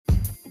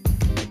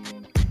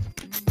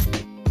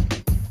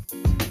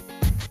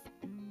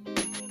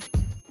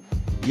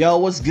Yo,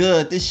 what's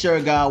good? This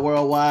Shirt God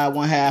Worldwide,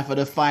 one half of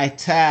the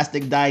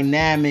fantastic,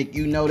 dynamic,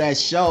 you know that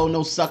show,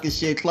 No Sucking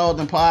Shit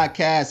Clothing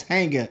Podcast,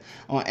 Hanger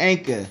on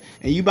Anchor.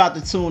 And you about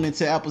to tune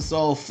into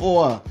episode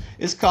 4.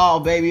 It's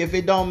called, baby, If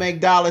It Don't Make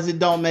Dollars, It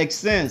Don't Make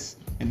Sense.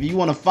 If you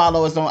want to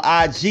follow us on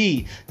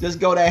IG, just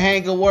go to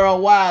Hanger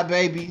Worldwide,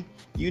 baby.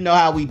 You know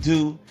how we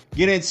do.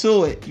 Get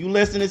into it. You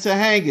listening to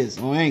Hangers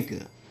on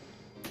Anchor.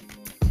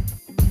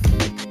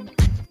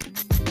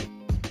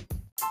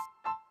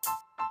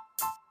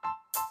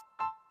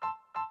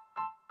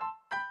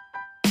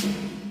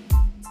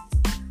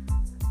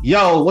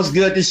 Yo, what's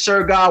good? This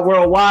Shirt God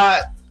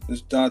Worldwide.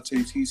 This Dante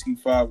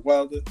TC5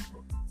 Wilder.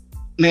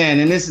 Man,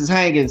 and this is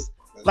Hangers.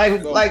 We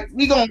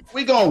gonna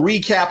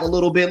recap a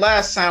little bit.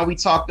 Last time we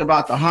talked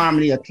about the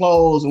harmony of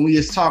clothes, and we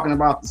was talking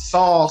about the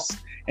sauce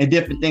and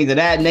different things of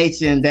that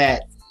nature, and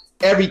that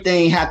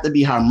everything had to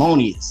be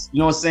harmonious.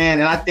 You know what I'm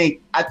saying? And I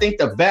think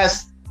the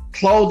best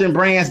clothing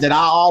brands that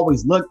I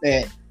always looked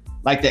at,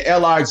 like the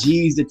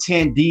LRGs, the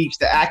 10 Deeps,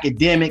 the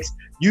Academics,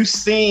 you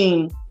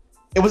seen.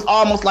 It was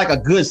almost like a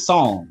good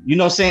song. You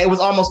know what I'm saying? It was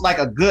almost like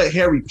a good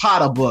Harry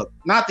Potter book.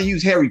 Not to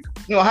use Harry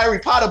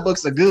Potter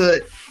books are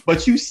good,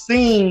 but you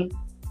seen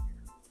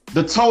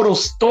the total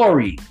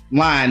story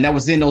line that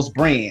was in those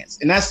brands.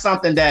 And that's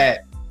something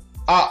that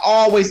I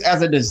always,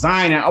 as a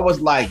designer, I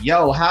was like,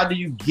 yo, how do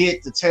you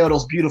get to tell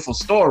those beautiful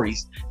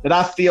stories that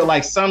I feel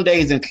like some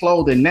days in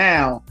clothing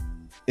now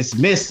it's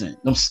missing?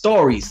 Them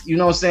stories, you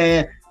know what I'm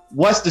saying?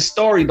 What's the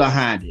story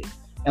behind it?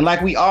 And like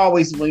we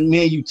always, when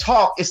me and you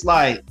talk, it's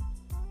like,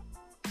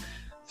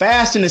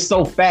 fashion is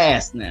so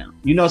fast now.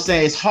 You know what I'm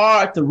saying? It's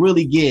hard to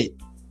really get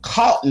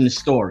caught in the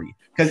story.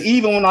 Because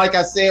even when, like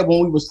I said,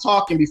 when we was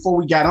talking before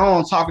we got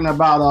on, talking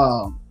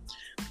about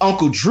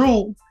Uncle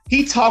Drew,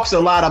 he talks a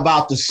lot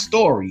about the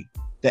story,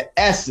 the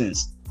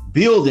essence,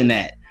 building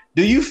that.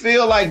 Do you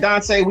feel like,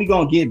 Dante, we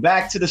going to get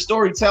back to the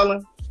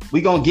storytelling?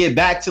 We going to get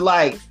back to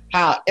like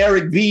how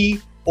Eric B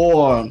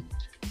or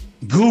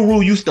Guru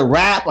used to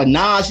rap, or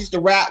Nas used to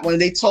rap when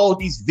they told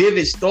these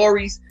vivid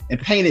stories and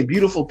painted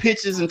beautiful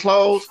pictures and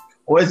clothes?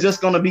 Or it's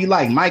just gonna be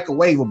like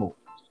microwavable?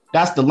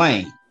 That's the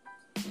lane.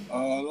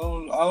 I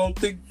don't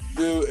think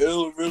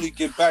it'll really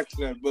get back to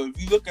that. But if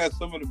you look at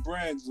some of the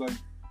brands,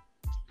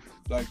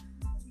 like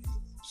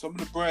some of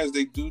the brands,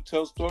 they do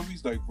tell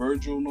stories. Like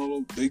Virgil and all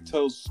them, they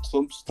tell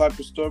some type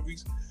of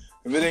stories.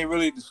 If it ain't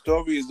really the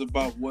story, it's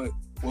about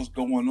what's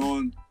going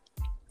on,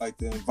 like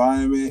the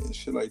environment and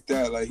shit like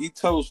that. Like he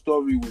told a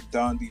story with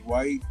Dondi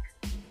White.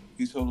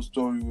 He told a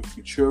story with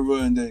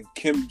Futura, and then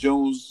Kim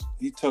Jones,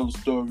 he tells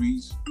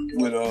stories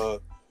with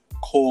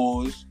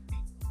Cause,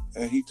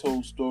 and he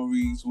told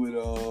stories with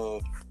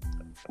the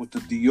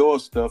Dior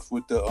stuff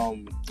with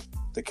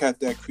the cat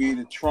that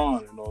created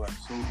Tron and all that.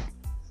 So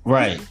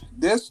right,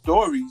 their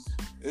stories.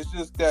 It's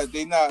just that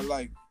they not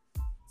like.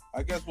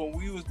 I guess when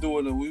we was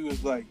doing it, we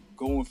was like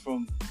going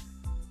from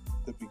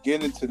the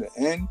beginning to the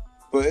end,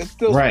 but it's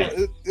still right.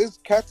 It's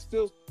cats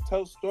still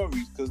tell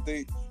stories because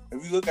they.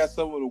 If you look at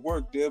some of the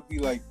work, there'll be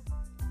like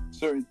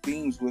certain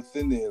themes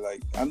within there.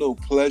 Like I know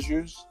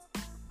Pleasures,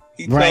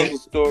 he tells a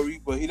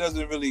story, but he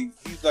doesn't really.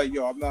 He's like,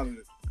 yo, I'm not a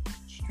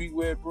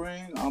streetwear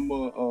brand.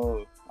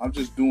 I'm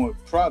just doing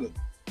product.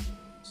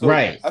 So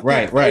I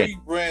think every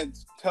brand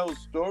tells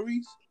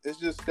stories. It's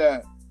just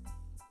that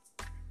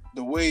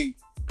the way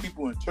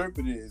people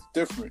interpret it is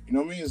different. You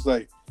know what I mean? It's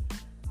like,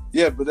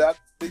 yeah, but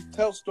they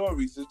tell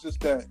stories. It's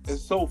just that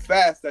it's so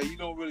fast that you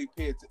don't really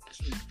pay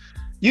attention.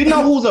 You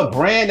know who's a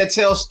brand that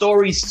tells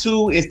stories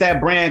too? It's that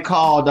brand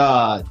called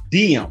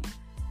DM.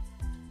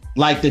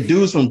 Like the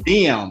dudes from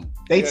DM.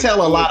 They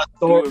tell a lot of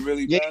stories. Do it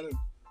really matter?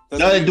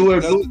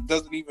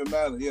 Doesn't even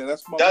matter. Yeah,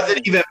 that's my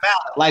Doesn't even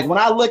matter. Like when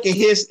I look at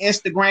his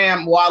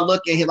Instagram or I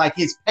look at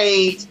his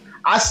page,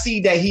 I see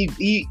that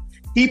he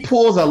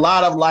pulls a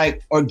lot of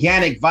like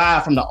organic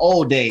vibe from the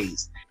old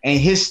days. And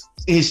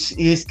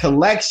his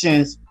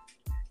collections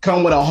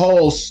come with a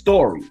whole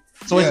story.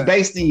 So it's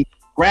basically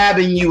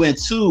grabbing you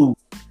into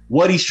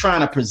what he's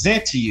trying to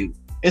present to you.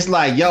 It's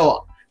like,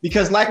 yo,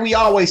 because like we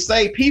always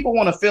say, people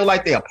want to feel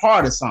like they're a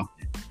part of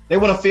something. They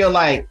want to feel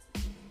like,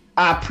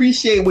 I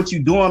appreciate what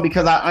you're doing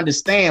because I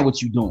understand what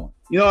you're doing.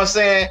 You know what I'm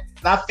saying?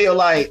 And I feel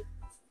like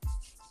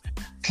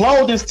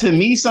clothing to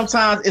me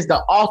sometimes is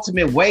the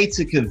ultimate way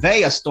to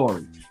convey a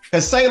story.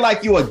 Because say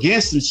like you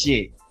against some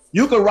shit,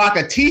 you could rock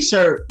a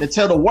t-shirt to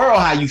tell the world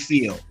how you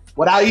feel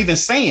without even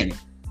saying it.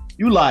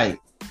 You like,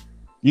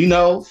 you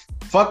know,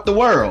 fuck the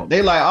world.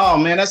 They like, oh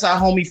man, that's how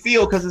homie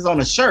feel because it's on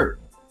a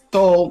shirt.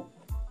 So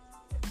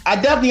I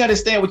definitely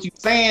understand what you're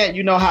saying.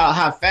 You know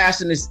how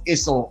fashion is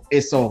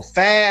so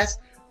fast.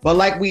 But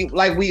like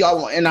we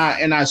all in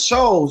our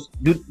shows,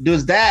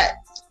 does that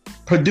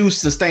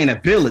produce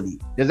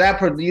sustainability? Does that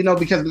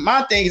because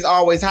my thing is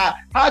always how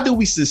do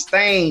we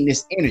sustain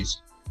this energy?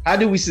 How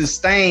do we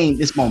sustain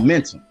this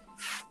momentum?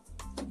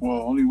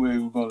 Well, only way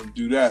we're gonna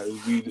do that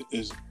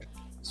is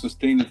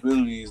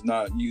sustainability is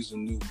not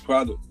using new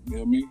product. You know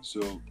what I mean?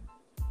 So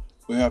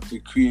we have to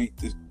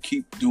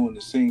keep doing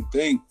the same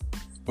thing,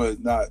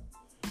 but not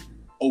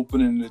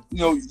opening the. You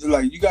know,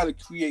 like you got to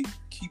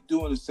keep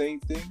doing the same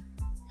thing,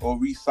 or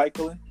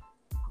recycling.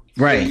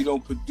 Right. So you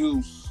don't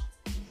produce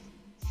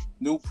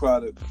new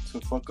product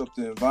to fuck up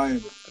the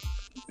environment.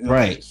 You know?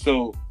 Right.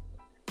 So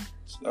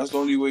that's the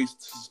only way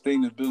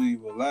sustainability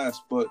will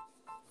last. But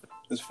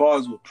as far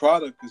as what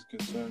product is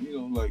concerned, you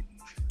know, like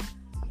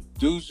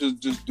dudes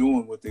just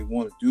doing what they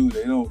want to do.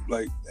 They don't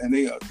like, and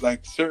they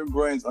like certain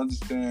brands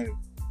understand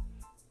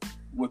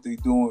what they're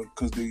doing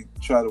because they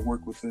try to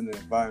work within the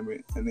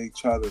environment and they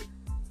try to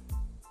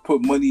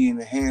put money in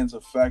the hands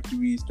of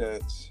factories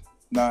that's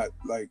not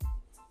like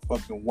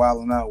fucking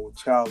wilding out with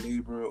child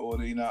labor, or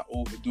they not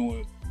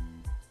overdoing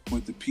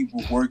with the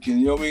people working.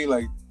 You know what I mean?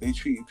 Like they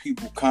treating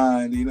people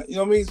kind. You know what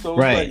I mean? So it's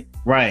Right. like,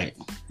 Right.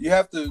 you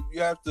have to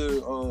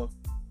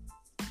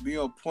be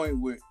on point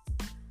with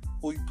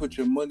who you put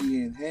your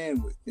money in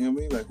hand with. You know what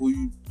I mean? Like who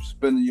you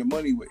spending your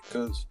money with,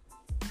 because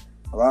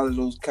a lot of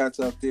those cats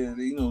out there,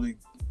 they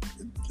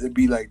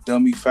be like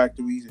dummy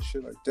factories and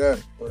shit like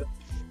that. But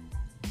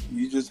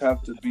you just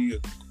have to be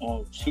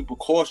super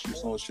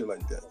cautious on shit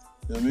like that.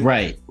 You know what I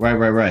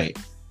mean? Right.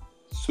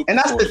 Super And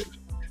that's cautious.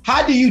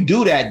 How do you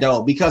do that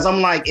though? Because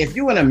I'm like, if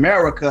you in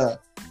America,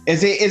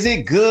 is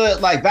it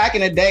good? Like back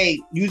in the day,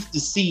 you used to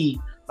see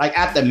like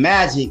at the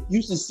Magic, you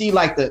used to see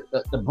like the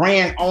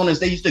brand owners,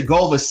 they used to go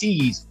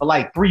overseas for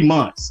like 3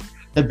 months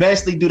to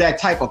basically do that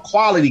type of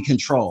quality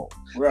control.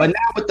 Right. But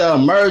now with the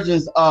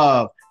emergence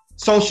of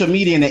social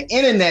media and the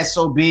internet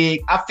so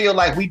big, I feel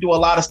like we do a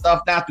lot of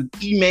stuff now through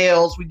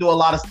emails. We do a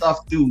lot of stuff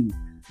through,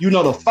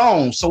 the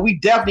phone. So we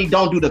definitely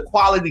don't do the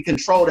quality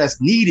control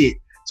that's needed.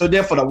 So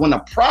therefore, when the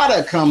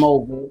product come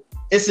over,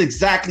 it's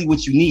exactly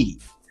what you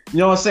need. You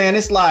know what I'm saying?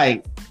 It's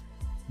like,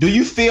 do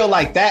you feel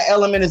like that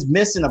element is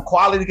missing of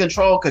quality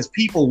control because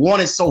people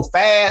want it so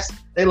fast?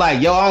 They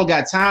like, yo, I don't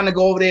got time to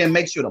go over there and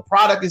make sure the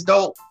product is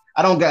dope.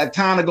 I don't got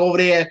time to go over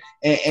there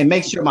and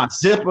make sure my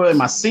zipper and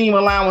my seam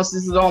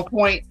allowances is on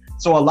point.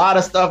 So a lot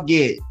of stuff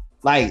get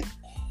like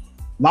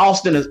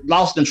lost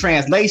in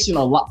translation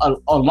or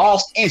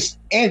lost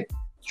in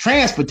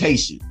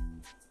transportation.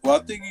 Well,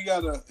 I think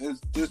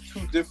there's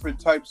two different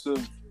types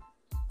of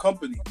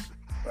companies,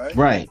 right?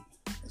 Right.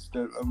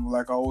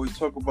 Like I always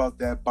talk about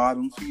that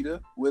bottom feeder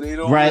where they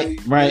don't right.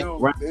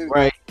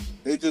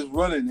 They just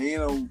running. They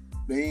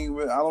ain't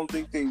really, I don't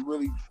think they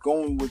really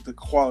going with the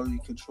quality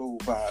control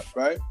vibe,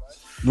 right?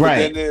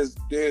 Right. But then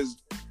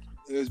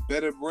there's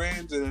better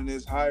brands and then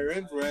there's higher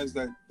end brands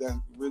that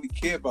really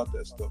care about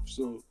that stuff.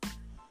 So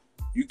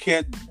you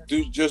can't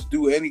just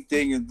do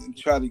anything and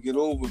try to get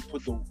over and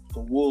put the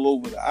wool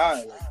over the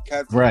eye. Like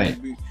cats, right?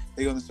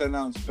 They're gonna send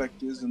out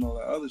inspectors and all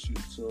that other shit.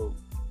 So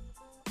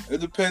it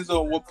depends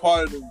on what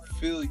part of the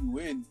field you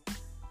in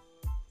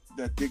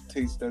that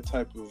dictates that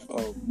type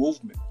of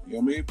movement. You know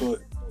what I mean?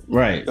 But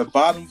right, the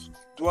bottom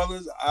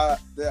dwellers, I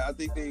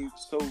think they've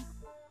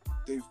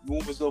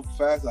moving so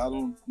fast. I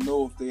don't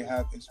know if they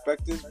have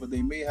inspectors, but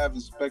they may have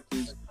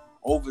inspectors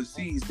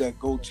overseas that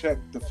go check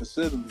the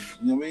facilities.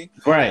 You know what I mean?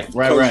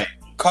 Right.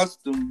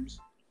 Customs,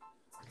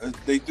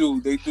 they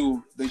do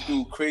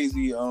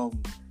crazy.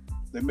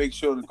 They make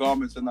sure the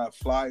garments are not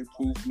fly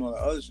proof and all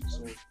that other shit.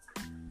 So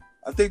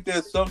I think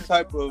there's some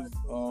type of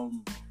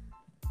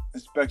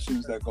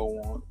inspections that go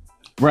on.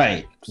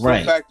 Right.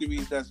 Some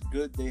factories, that's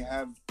good. They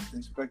have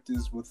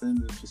inspectors within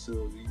the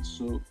facilities.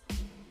 So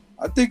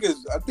I think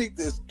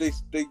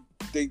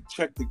they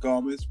check the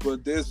garments,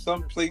 but there's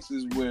some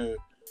places where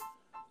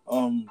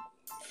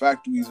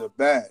factories are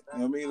bad. You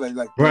know what I mean?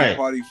 Like third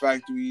party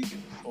factories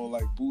or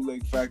like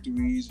bootleg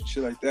factories and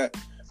shit like that.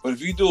 But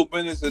if you do a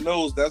business in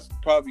those, that's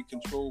probably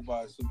controlled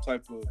by some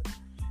type of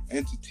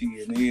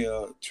entity, and they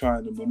are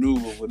trying to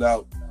maneuver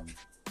without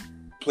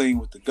playing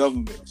with the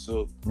government.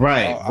 So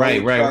I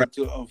try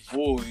to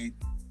avoid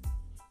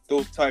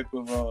those type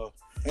of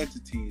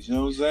entities. You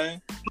know what I'm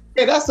saying?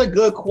 Yeah, that's a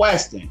good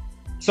question.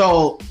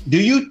 So, do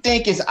you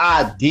think it's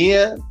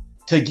idea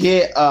to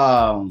get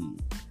a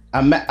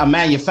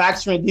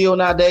manufacturing deal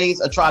nowadays,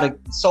 or try to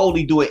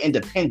solely do it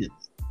independently?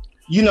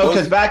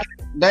 Because back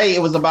in the day,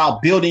 it was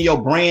about building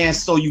your brand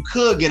so you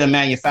could get a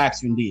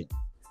manufacturing deal.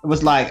 It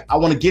was like, I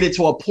want to get it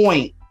to a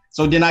point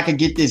so then I could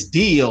get this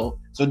deal,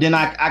 so then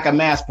I can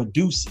mass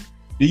produce it.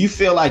 Do you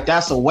feel like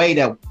that's a way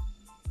that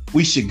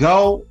we should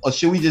go, or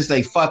should we just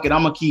say, fuck it,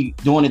 I'm going to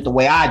keep doing it the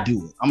way I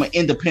do it? I'm going to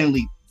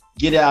independently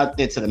get it out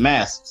there to the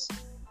masses.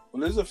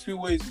 Well, there's a few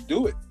ways to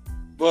do it,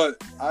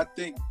 but I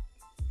think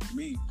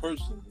me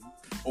personally,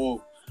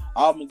 or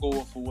I'm going to go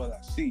off of what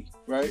I see,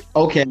 right?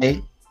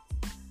 Okay.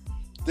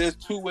 There's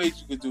two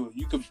ways you could do it.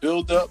 You could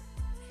build up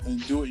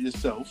and do it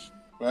yourself,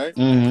 right?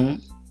 Mm-hmm.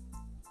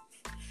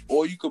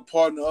 Or you could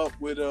partner up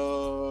with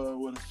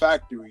a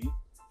factory,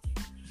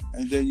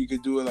 and then you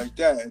could do it like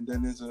that, and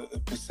then there's a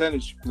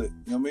percentage split.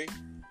 You know what I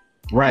mean?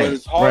 Right. But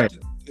it's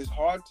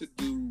hard to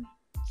do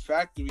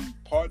factory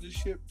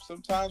partnership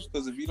sometimes,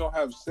 because if you don't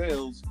have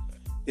sales,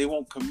 they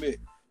won't commit,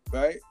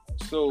 right?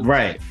 So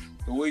the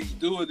way you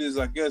do it is,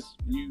 I guess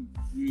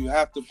you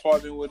have to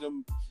partner with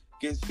them,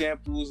 get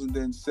samples, and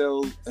then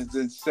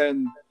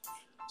send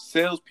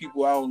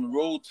salespeople out on the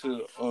road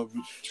to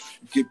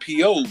get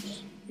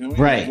POs. You know what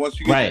I mean? Once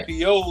you get the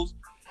POs,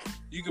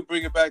 you could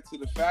bring it back to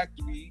the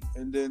factory,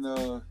 and then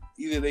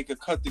either they could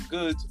cut the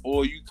goods,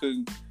 or you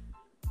could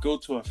go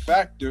to a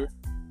factor,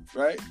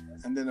 right?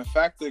 And then a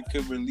factor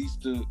could release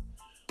the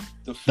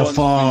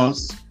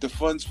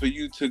funds for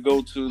you to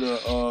go to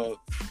the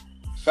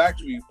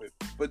factory with.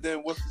 But then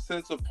what's the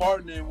sense of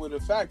partnering with a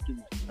factory,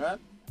 huh?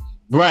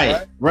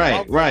 Right.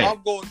 If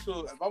I'm going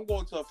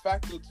to a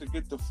factory to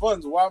get the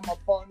funds, why am I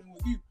partnering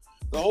with you?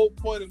 The whole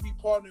point of me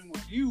partnering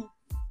with you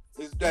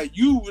is that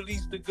you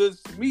release the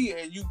goods to me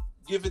and you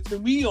give it to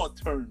me on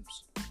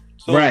terms.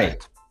 So there's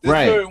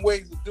certain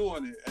ways of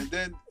doing it, and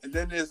then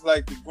there's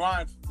like the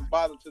grind from the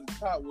bottom to the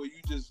top, where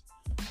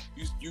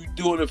you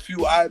doing a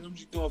few items,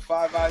 you doing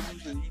 5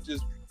 items, and you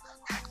just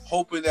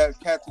hoping that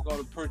cats are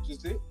gonna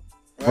purchase it.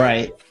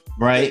 Right.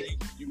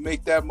 You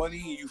make that money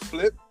and you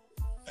flip,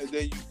 and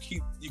then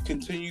you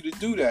continue to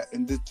do that,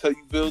 and until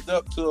you build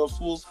up to a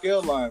full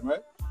scale line,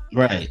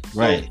 right.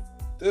 So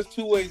there's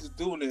 2 ways of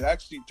doing it.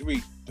 Actually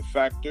 3: the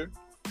factor,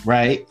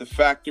 the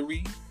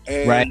factory,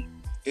 and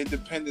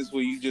independence,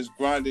 where you just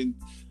grinding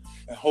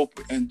and hope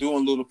and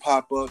doing little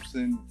pop-ups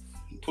and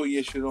putting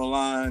your shit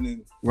online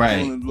and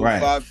doing a little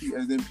 5P,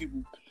 and then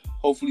people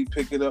hopefully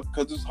pick it up,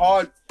 because it's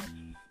hard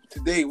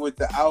today with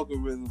the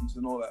algorithms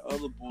and all that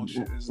other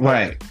bullshit. It's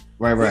like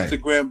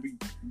Instagram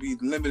be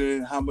limited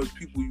in how much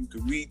people you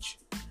can reach.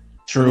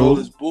 True. All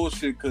this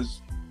bullshit,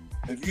 because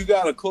if you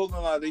got a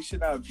clothing line, they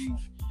should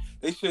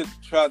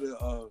try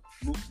to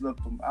loosen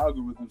up them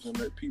algorithms and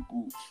let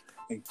people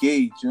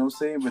engage, you know what I'm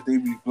saying? But they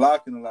be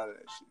blocking a lot of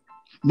that shit.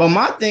 But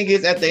my thing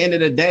is, at the end of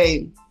the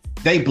day,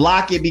 they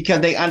block it because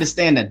they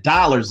understand the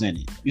dollars in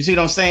it. You see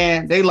what I'm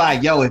saying? They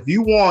like, yo, if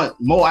you want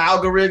more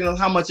algorithms,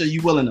 how much are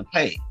you willing to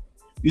pay?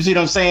 You see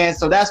what I'm saying?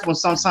 So that's when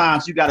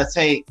sometimes you got to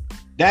take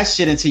that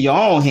shit into your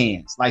own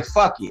hands. Like,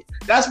 fuck it.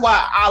 That's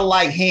why I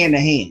like hand to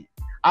hand.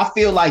 I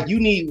feel like you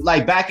need,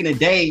 like back in the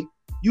day,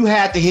 you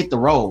had to hit the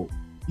road.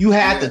 You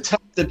had to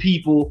touch the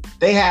people.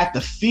 They had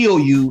to feel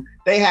you.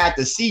 They had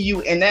to see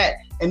you. And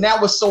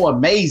that was so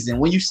amazing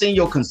when you seen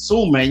your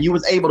consumer and you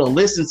was able to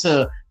listen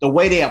to the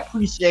way they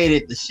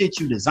appreciated the shit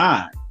you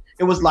designed.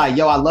 It was like,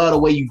 yo, I love the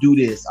way you do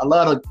this. I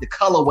love the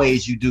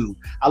colorways you do.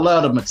 I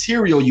love the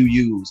material you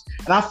use.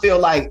 And I feel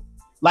like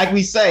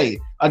we say,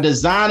 a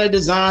designer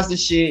designs the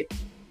shit.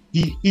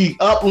 He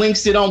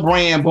uplinks it on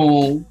Brand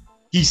Boom.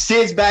 He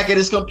sits back at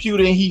his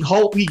computer and he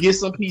hope he gets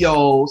some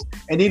POs,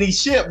 and then he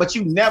ship, but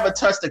you never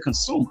touch the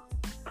consumer.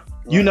 Right.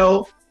 You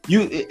know,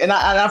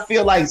 I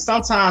feel like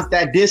sometimes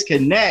that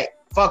disconnect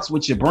fucks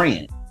with your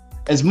brand.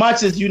 As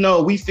much as, you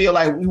know, we feel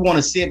like we want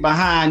to sit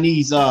behind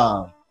these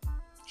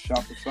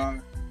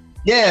Shopify.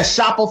 Yeah,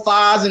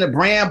 Shopify's and the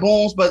Brand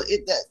Booms, but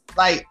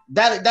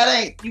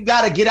that ain't, you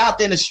got to get out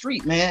there in the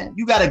street, man.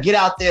 You got to get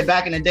out there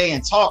back in the day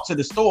and talk to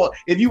the store.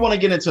 If you want to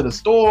get into the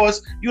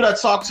stores, you got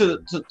to talk to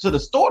the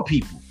store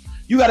people.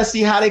 You got to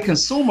see how they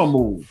consumer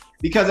move,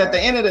 because at the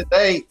end of the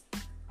day,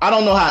 I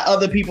don't know how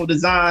other people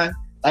design.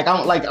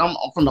 I'm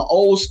from the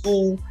old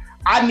school.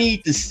 I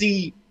need to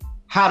see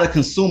how the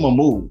consumer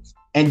moves,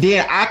 and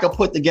then I could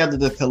put together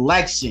the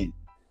collection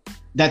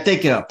that they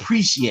can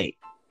appreciate.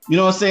 You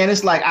know what I'm saying?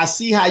 It's like, I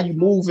see how you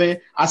moving.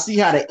 I see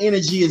how the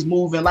energy is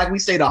moving. Like we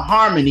say, the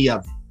harmony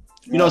of it.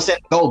 You know what I'm saying?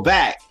 Go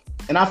back.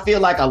 And I feel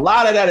like a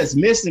lot of that is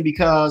missing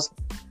because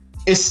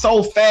it's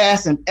so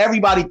fast and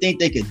everybody think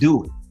they can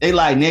do it. They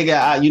like,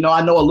 nigga, I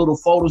know a little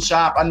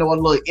Photoshop. I know a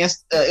little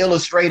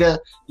Illustrator.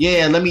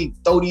 Yeah, let me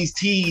throw these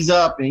tees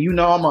up. And,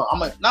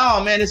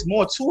 no, man, it's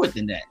more to it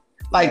than that.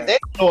 Like, they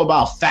don't know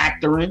about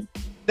factoring.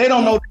 They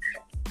don't know.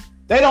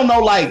 They don't know,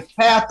 like,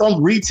 half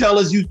them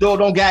retailers you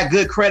don't got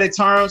good credit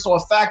terms, or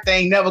in fact, they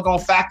ain't never gonna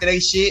factor they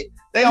shit.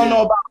 They don't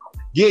know about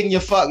getting your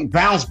fucking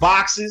bounce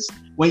boxes.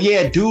 When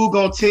dude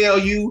gonna tell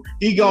you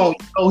he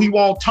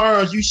want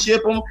terms, you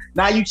ship them.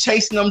 Now you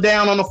chasing them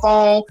down on the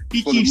phone.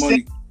 He keeps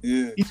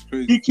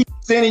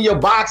sending your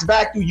box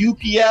back through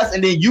UPS,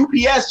 and then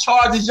UPS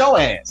charges your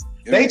ass.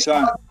 They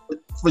charge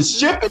for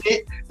shipping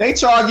it. They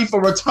charge you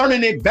for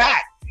returning it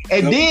back,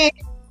 and then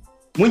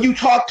when you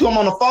talk to him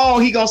on the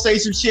phone, he gonna say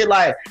some shit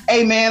like,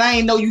 "Hey man, I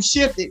ain't know you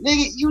shipped it,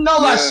 nigga. You know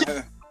I shipped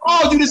it.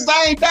 Oh, you the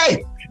same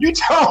day. You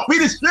told me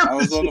to ship it." I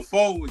was on the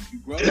phone with you,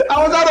 bro.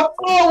 I was on the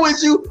phone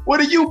with you when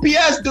the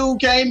UPS dude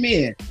came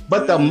in.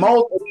 But the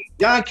most of these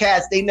young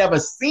cats, they never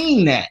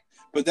seen that.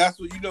 But that's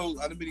what, I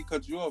didn't mean to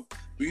cut you off,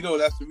 but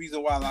that's the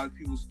reason why a lot of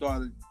people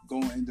started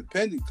going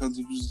independent, because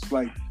it was just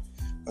like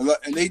a lot,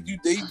 and they do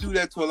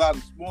that to a lot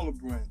of smaller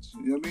brands.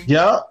 You know what I mean?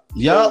 Yeah.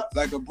 So,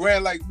 like a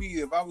brand like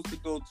me, if I was to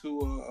go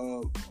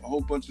to a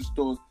whole bunch of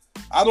stores,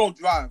 I don't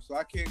drive, so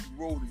I can't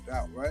roll it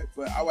out, right?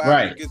 But I would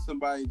have to get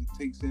somebody to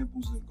take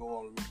samples and go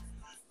on the route.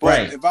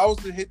 But if I was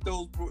to hit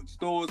those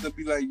stores and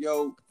be like,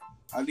 yo,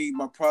 I need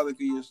my product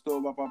in your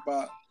store, blah, blah,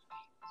 blah.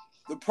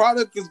 The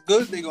product is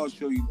good, they're going to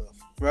show you love,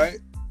 right?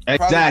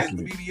 Exactly.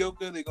 Product is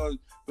mediocre, they're going to,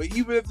 but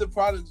even if the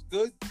product's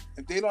good,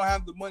 if they don't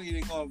have the money,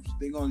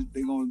 they're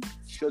gonna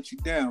shut you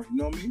down. You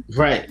know what I mean?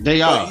 Right,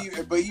 they are.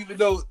 But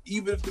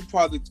even if the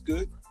product's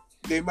good,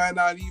 they might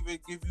not even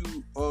give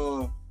you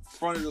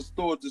front of the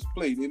store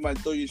display. They might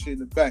throw your shit in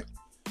the back.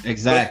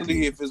 Exactly.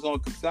 Especially if it's on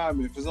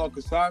consignment. If it's on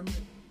consignment,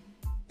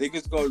 they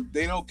just go.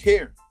 They don't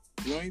care.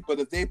 You know what I mean? But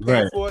if they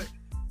pay for it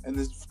and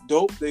it's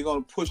dope, they're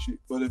gonna push it.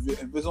 But if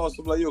it's on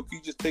something like, yo, can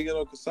you just take it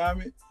on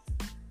consignment?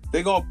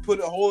 They're gonna put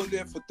a hole in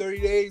there for 30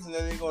 days and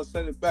then they're gonna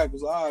send it back.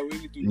 It's like, all right, we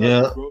need to do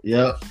nothing, bro.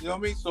 Yeah. You know what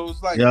I mean? So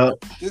it's like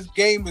this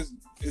game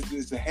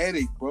is a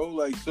headache, bro.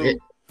 Like, so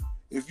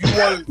if you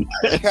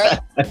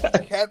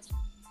want cats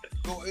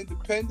go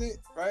independent,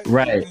 right?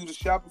 Right. You do the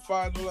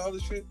Shopify and all that other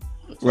shit.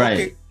 So, Right.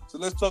 Okay, so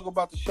let's talk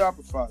about the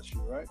Shopify shit,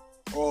 right?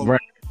 Or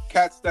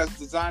cats that's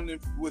designing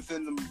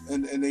within them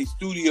and they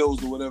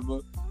studios or whatever,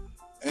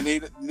 and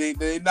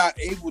they're not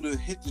able to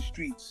hit the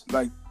streets.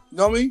 Like, you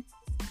know what I mean?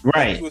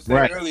 Right. Like you were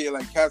saying earlier,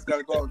 like cats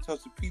gotta go out and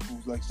touch the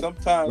people. Like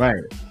sometimes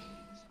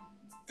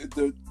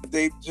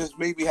they just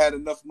maybe had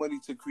enough money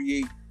to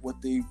create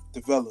what they've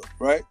developed,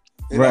 right?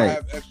 They don't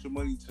have extra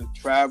money to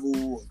travel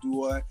or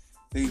do all that.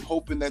 They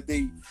hoping that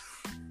they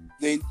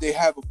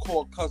have a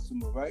core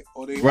customer, right?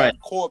 Or they have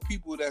core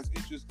people that's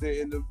interested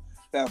in them,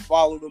 that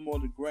follow them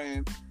on the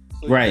gram.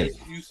 So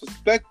you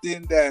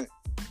suspecting that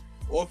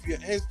off your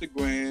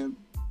Instagram,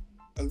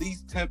 at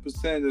least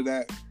 10% of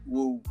that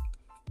will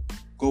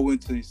go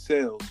into your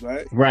sales,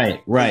 right?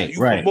 You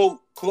promote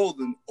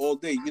clothing all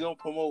day.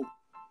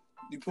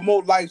 You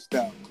promote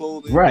lifestyle,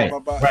 clothing,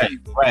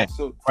 anything.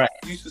 So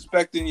you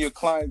suspecting your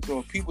clients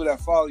or people that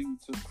follow you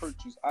to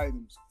purchase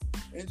items,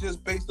 and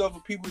just based off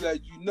of people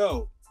that you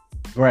know.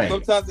 Right.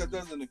 Sometimes that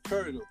doesn't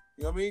occur though.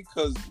 You know what I mean?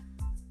 Because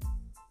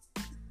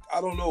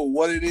I don't know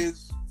what it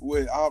is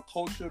with our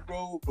culture,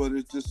 bro, but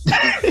it's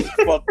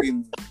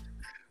fucking.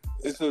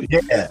 It's a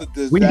disaster.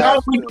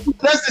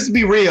 Let's just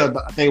be real.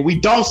 We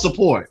don't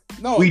support.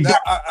 No,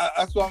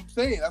 that's what I'm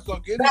saying. That's what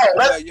I'm getting at.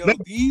 Like, yo,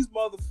 these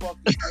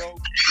motherfuckers, bro,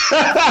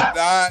 do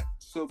not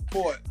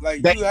support.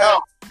 Like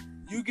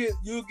you get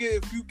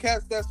a few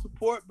cats that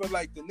support, but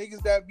like the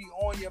niggas that be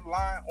on your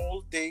line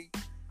all day,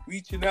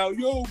 reaching out,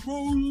 yo,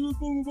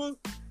 bro,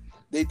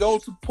 they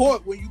don't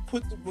support when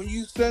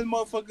you send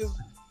motherfuckers.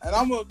 And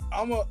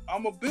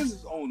I'm a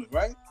business owner,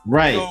 right?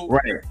 Right.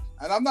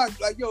 And I'm not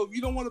like, yo, if you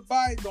don't want to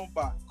buy it, don't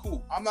buy it.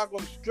 Cool. I'm not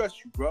gonna stress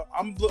you, bro.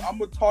 I'm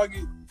gonna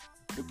target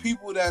the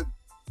people that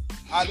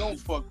I don't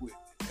fuck with.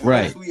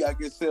 And hopefully I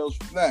get sales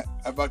from that.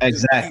 If I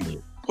just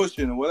keep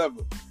pushing or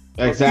whatever.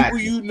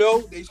 Exactly. People you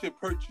know, they should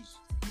purchase,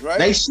 right?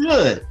 They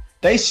should.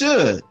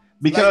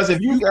 Because like,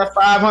 if you got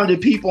 500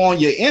 people on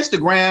your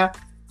Instagram,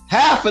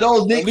 half of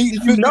those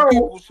niggas, you know,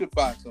 people should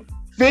buy something.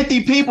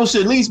 50 people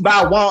should at least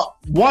buy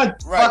one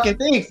fucking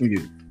thing for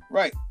you.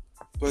 Right.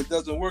 But it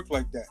doesn't work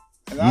like that.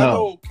 And I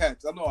know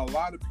cats. I know a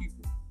lot of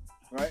people.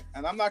 Right.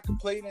 And I'm not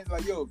complaining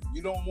like, yo,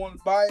 you don't want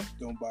to buy it,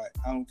 don't buy it.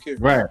 I don't care.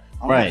 Right.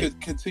 I'm going to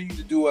continue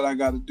to do what I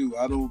got to do.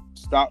 I don't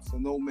stop for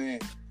no man.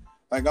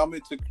 Like, I'm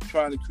into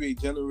trying to create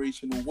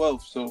generational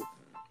wealth. So.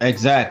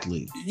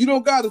 Exactly. You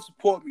don't got to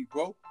support me,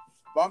 bro.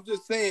 But I'm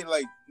just saying,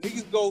 like,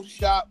 niggas go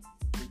shop.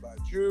 They buy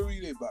jewelry.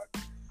 They buy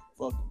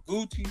fucking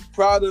Gucci,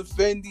 Prada,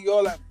 Fendi,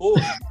 all that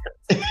bullshit.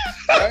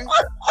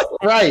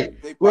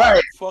 Right? They buy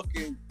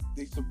fucking,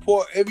 they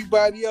support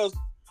everybody else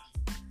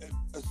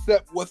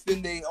except what's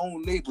in their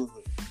own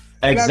neighborhood.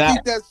 And I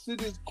think that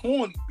shit is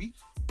corny, B.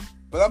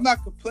 But I'm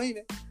not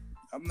complaining.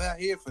 I'm not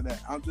here for that.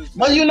 I'm just.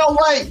 Well, you know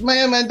what,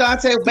 man,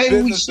 Dante.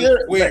 Maybe we should.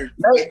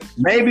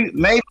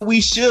 Maybe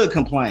we should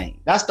complain.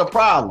 That's the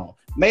problem.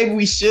 Maybe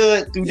we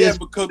should do this.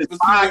 Because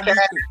podcast.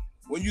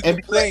 When you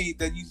complain,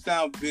 then you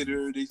sound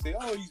bitter. They say,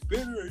 "Oh, he's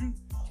bitter."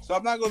 So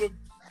I'm not gonna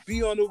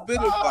be on the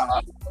bitter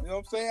vibe. You know what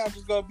I'm saying? I'm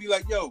just gonna be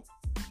like, "Yo,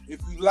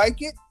 if you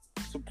like it,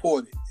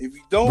 support it. If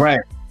you don't,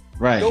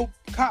 don't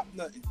cop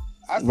nothing."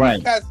 I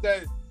see cats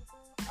that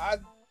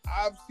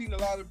I've seen a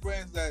lot of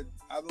brands that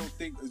I don't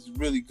think is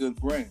really good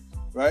brands,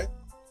 right?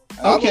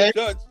 And I don't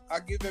judge. I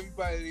give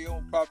everybody their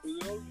own property.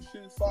 Oh, this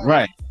shit is fine.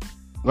 Right.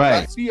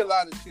 I see a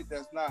lot of shit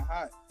that's not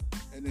hot,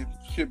 and then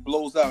shit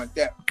blows out like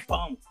that.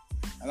 Boom.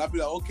 And I'll be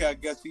like, okay, I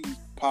guess he's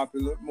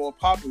more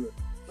popular.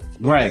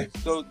 Right. Okay?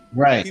 So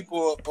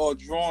people are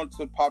drawn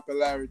to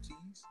popularities.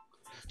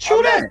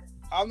 True that.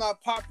 I'm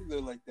not popular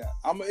like that.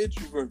 I'm an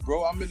introvert,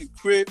 bro. I'm in the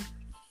crib,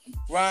 I'm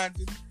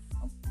grinding.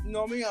 You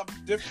know what I mean?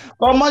 I'm different.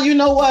 Well, you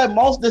know what?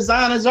 Most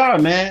designers are,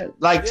 man.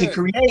 Like to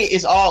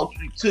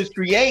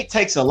create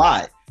takes a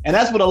lot. And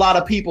that's what a lot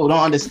of people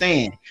don't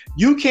understand.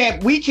 We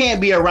can't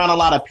be around a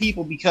lot of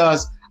people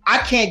because I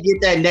can't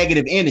get that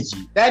negative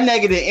energy. That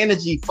negative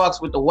energy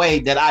fucks with the way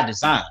that I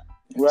design.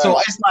 Right. So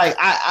it's like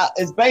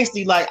it's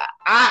basically like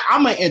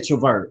I'm an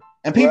introvert,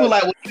 and people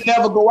like, well, you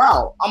never go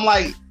out. I'm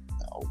like,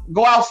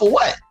 go out for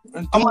what?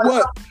 I'm like,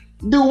 what?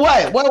 Do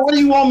what? What do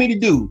you want me to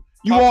do?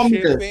 You want me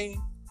to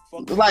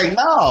like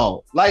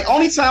no? Like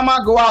only time I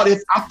go out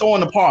if I'm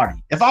throwing a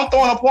party. If I'm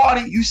throwing a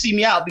party, you see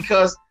me out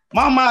because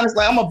my mind is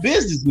like I'm a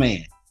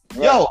businessman.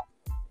 Right. Yo,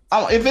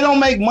 if it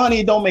don't make money,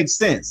 it don't make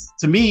sense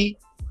to me.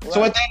 Right.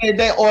 So at the end of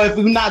the day, or if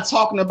we're not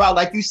talking about,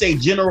 like you say,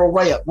 general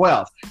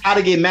wealth, how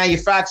to get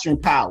manufacturing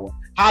power,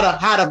 how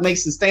to make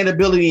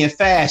sustainability in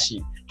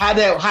fashion, how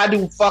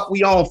do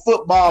we own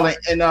football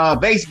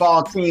and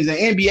baseball teams and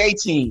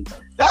NBA teams.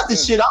 That's the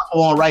shit I'm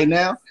on right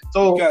now.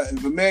 So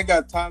if a man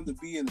got time to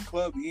be in the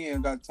club, he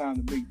ain't got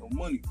time to make no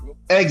money, bro.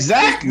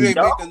 Exactly. You ain't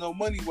making no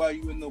money while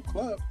you in no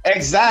club.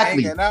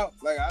 Exactly. Hanging out.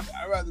 Like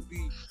I'd rather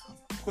be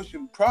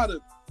pushing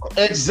product.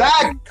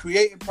 Exactly.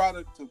 Creating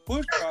product to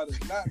push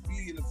product, not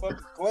be in the fucking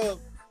club.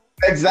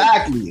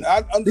 Exactly.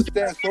 I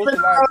understand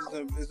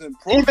socializing is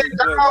important,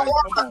 but like, come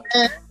on.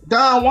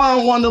 Don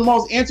Juan, one of the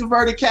most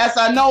introverted cats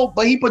I know,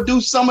 but he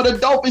produced some of the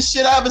dopest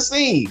shit I ever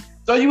seen.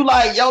 So you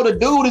like, yo, the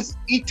dude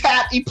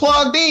he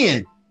plugged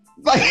in.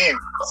 Like I'm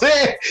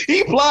saying,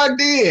 he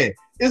plugged in.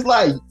 It's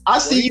like I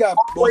see he got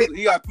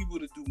people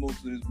to do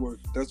most of his work.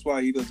 That's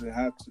why he doesn't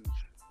have to.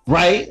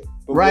 Right.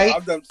 But right.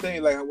 I'm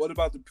saying, like, what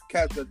about the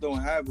cats that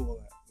don't have all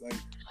that? Like,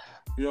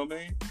 you know what I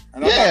mean?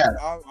 And yeah.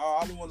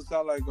 I don't want to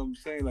sound like I'm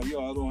saying like,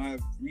 yo, I don't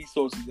have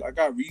resources. I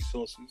got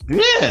resources.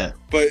 Yeah.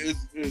 But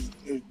it's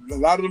a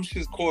lot of them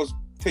shits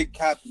take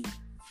capital.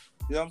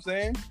 You know what I'm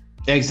saying?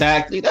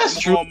 Exactly. That's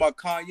true. On my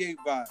Kanye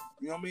vibe.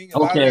 You know what I mean? A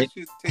lot of that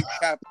shit take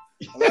capital.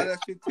 A lot of that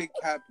shit take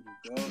capital,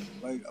 dog.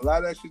 Like a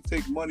lot of that shit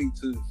take money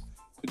to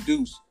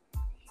produce.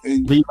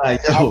 And be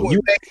like, yo,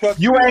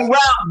 you ain't rap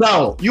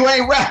though. You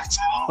ain't rap.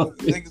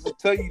 Niggas will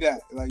tell you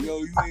that. Like, yo,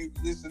 you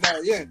ain't this and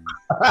that. Yeah.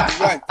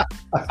 You're right.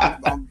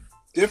 I'm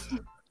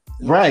different.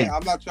 You know right.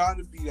 I'm not trying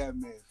to be that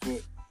man,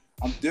 but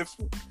I'm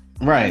different.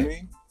 Right. You know what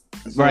I mean?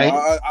 So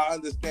right. I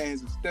understand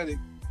his aesthetic.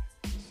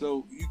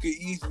 So you could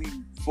easily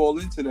fall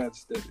into that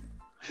aesthetic.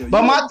 So,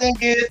 but my thing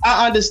is,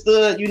 I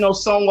understood,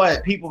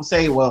 somewhat people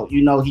say, well,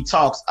 he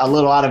talks a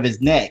little out of his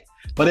neck.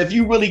 But if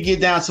you really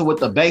get down to what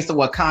the base of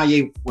what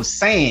Kanye was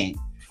saying,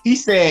 he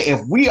said,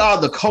 if we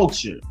are the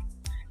culture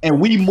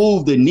and we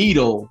move the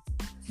needle,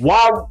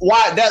 why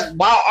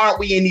aren't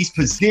we in these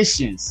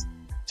positions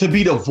to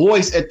be the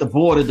voice at the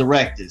board of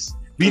directors?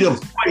 Be the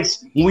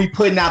voice when we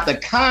putting out the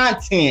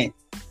content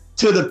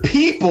to the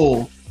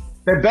people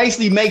that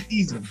basically make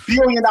these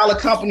billion-dollar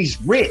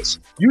companies rich.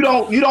 You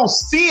don't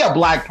see a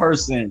black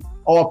person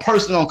or a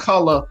person of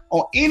color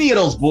on any of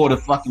those board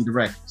of fucking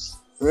directors.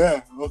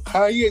 Yeah, well,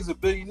 Kanye's a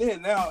billionaire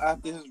now.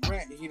 After his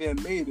rant, he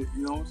done made it.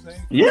 You know what I'm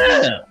saying?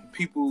 Yeah.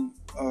 People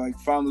like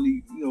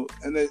finally,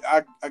 and then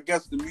I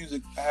guess the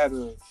music had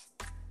an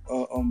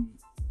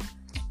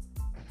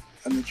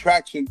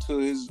attraction to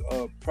his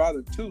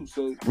product too.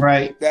 So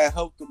right, that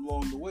helped him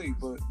along the way.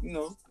 But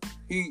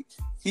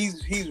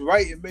he's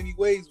right in many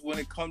ways when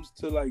it comes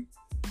to like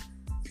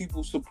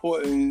people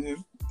supporting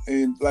him.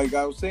 And like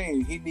I was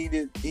saying, he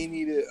needed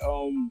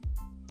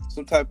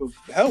some type of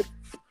help.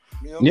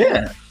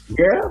 Yeah.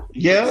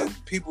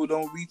 People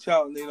don't reach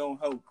out and they don't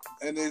help,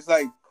 and it's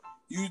like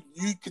you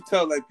could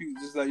tell like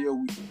people just like,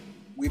 yo,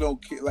 we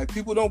don't care. Like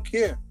people don't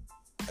care,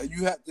 and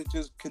you have to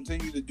just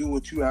continue to do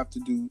what you have to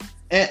do,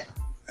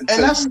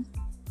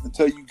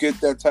 until you get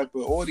that type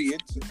of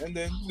audience, and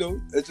then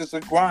it's just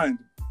a grind.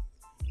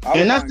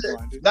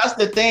 That's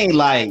the thing.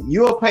 Like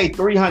you'll pay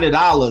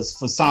 $300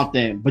 for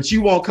something, but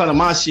you won't come to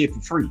my shit for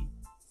free.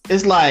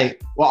 It's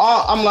like,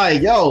 well, I'm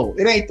like, yo,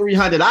 it ain't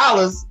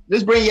 $300.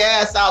 Just bring your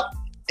ass out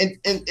and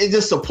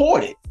just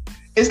support it.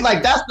 It's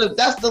like that's the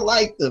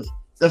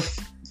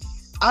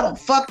I don't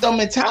fuck the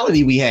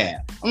mentality we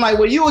have. I'm like,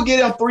 well, you will get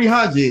them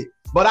 $300,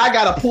 but I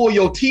gotta pull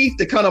your teeth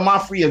to come to my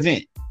free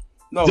event.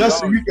 No, just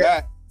so you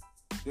get.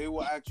 They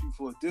will ask you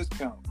for a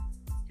discount.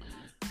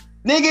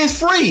 Nigga, it's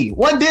free.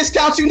 What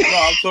discount you need?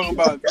 No, I'm talking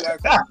about if you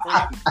actually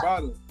purchase the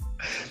product.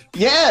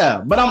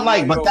 Yeah, but I'm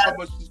like, but how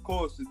much this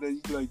costs? And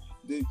then you like,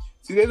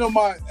 they don't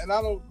mind, and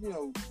I don't,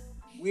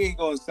 we ain't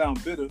gonna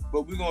sound bitter,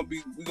 but we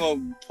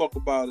gonna talk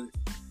about it.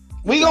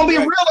 We gonna be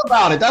real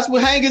about it. That's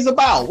what Hang is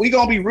about. We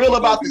gonna be real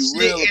about this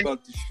shit.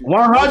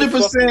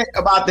 100%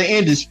 about the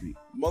industry.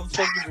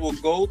 Motherfuckers will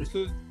go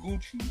to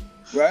Gucci,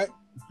 right?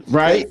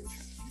 Right.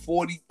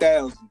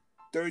 40,000,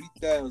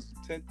 30,000,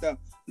 10,000,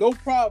 no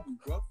problem,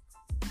 bro.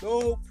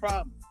 No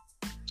problem.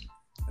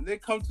 And they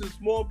come to the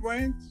small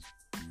brands,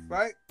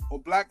 right? Or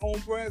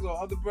black-owned brands or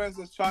other brands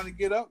that's trying to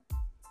get up.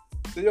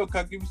 Say, yo,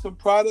 can I give you some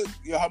product?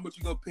 Yo, how much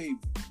you gonna pay me?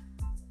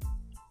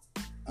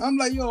 I'm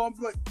like,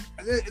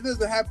 it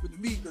doesn't happen to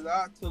me because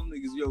I tell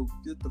niggas, yo,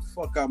 get the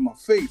fuck out of my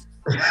face.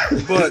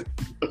 But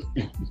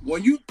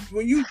when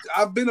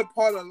I've been a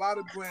part of a lot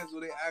of brands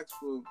where they ask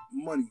for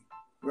money,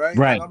 right?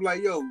 Right. And I'm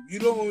like, yo, you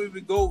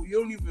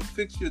don't even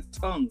fix your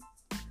tongue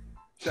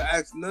to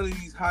ask none of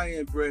these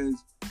high-end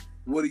brands,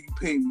 what do you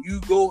pay me? You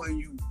go and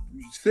you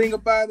sing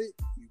about it,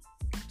 you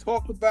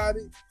talk about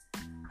it,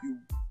 you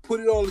put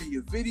it all in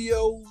your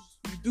videos,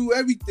 you do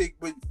everything.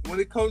 But when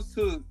it comes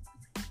to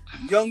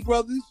young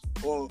brothers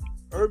or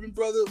urban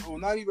brothers, or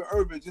not even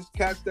urban, just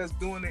cats that's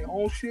doing their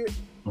own shit,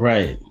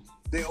 right?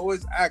 They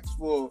always ask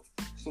for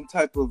some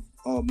type of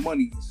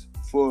monies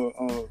for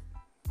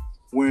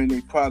wearing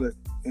their product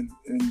and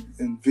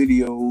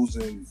videos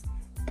and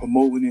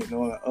promoting it and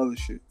all that other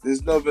shit.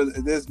 There's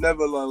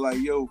never like,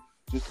 yo,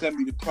 just send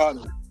me the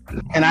product.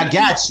 And I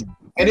got you.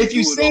 And if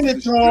you send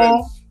it to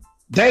them,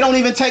 they don't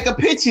even take a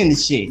picture in the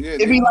shit. Yeah,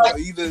 it'd be like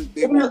either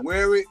they won't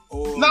wear it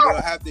or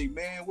they'll have their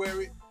man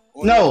wear it,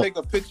 or they'll take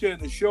a picture in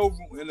the showroom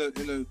in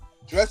the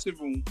dressing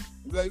room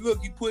and be like,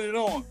 look, you put it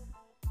on.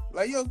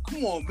 Like, yo,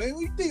 come on, man.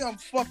 You think I'm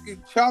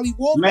fucking Charlie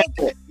Walker? Man,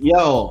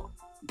 yo,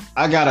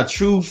 I got a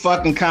true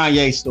fucking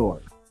Kanye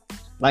story.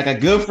 Like a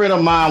good friend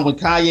of mine, when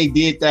Kanye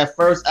did that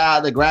first out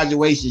of the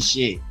graduation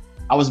shit,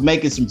 I was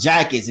making some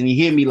jackets and he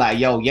hit me like,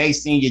 yo, Ye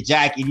seen your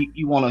jacket.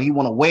 He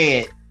wanna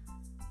wear it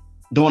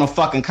during a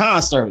fucking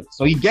concert.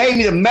 So he gave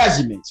me the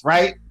measurements,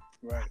 right?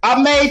 Right.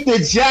 I made the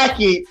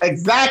jacket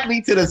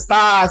exactly to the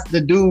size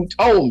the dude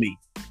told me.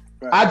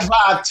 Right. I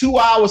drive 2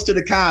 hours to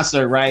the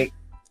concert, right?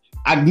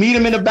 I meet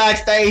him in the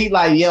backstage. He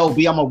like, yo,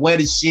 B, I'm gonna wear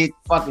this shit,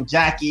 fucking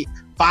jacket,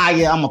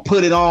 fire. I'm gonna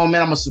put it on,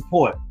 man. I'm gonna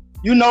support.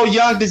 You know,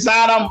 young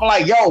designer. I'm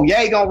like, yo,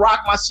 Ye gonna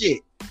rock my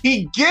shit.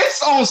 He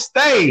gets on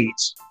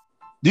stage.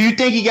 Do you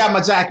think he got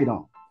my jacket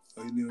on?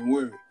 Oh, he didn't even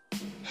wear it.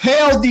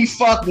 Hell the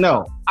fuck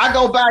no. I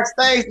go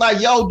backstage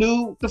like, yo,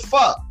 dude, the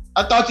fuck?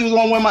 I thought you was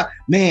gonna wear my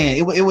man.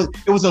 It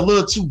was a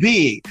little too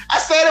big. I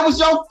said it was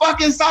your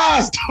fucking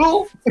size,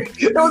 dude.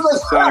 It was the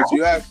size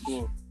you asked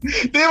for.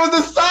 It was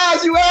the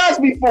size you asked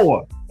me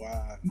for.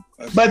 Wow.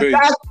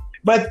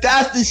 But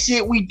that's the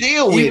shit we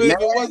deal with, Even man.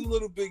 if it was a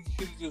little big, you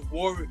should have just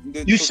wore it. And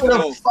then you should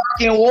have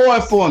fucking wore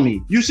it for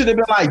me. You should have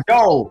been like,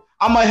 yo,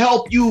 I'm gonna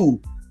help you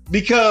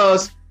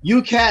because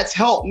you cats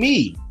help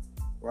me.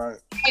 Right.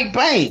 Bang,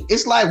 bang.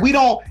 It's like we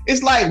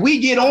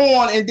get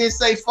on and then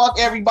say fuck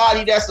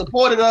everybody that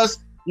supported us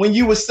when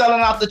you was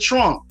selling out the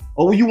trunk,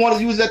 or when you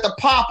was at the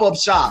pop-up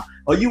shop,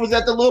 or you was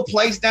at the little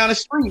place down the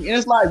street. And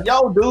it's like,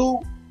 yo, dude,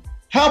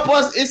 help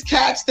us. It's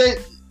cats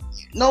that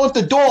know if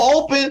the door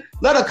open,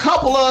 let a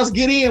couple of us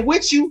get in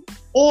with you,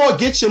 or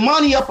get your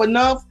money up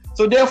enough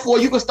so therefore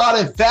you can start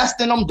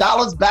investing them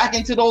dollars back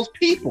into those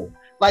people.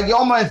 Like, yo,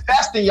 I'm gonna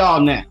invest in y'all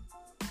now.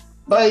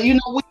 But you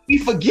know, we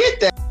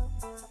forget that.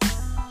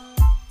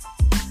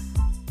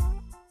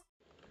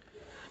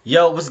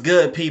 Yo, what's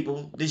good,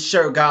 people? This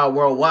Shirt God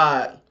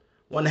Worldwide,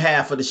 one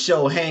half of the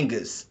show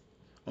Hangers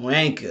on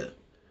Anchor.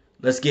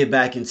 Let's get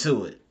back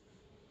into it.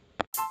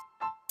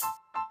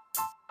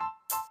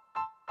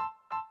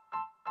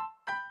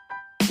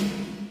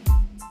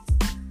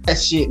 That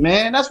shit,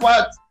 man. That's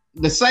why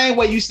the same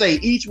way you say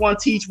each one,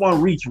 teach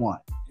one, reach one.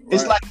 Right.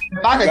 It's like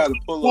if I you gotta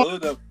pull the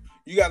hood up.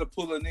 You gotta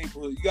pull the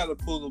neighborhood. You gotta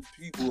pull the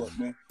people up,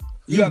 man.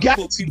 You gotta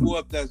pull people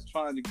up that's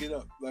trying to get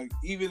up. Like,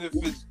 even if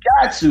it's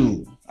got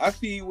to. I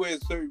see he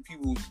wears certain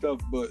people's stuff,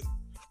 but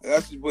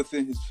that's just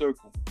within his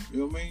circle. You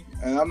know what I mean?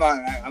 And I'm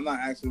not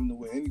asking him to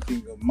wear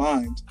anything of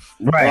mine.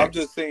 Right. I'm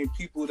just saying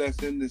people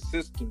that's in the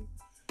system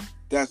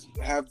that's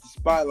have the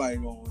spotlight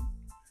on,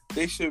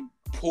 they should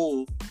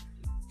pull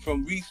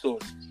from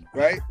resources,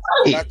 right?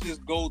 Not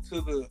just go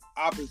to the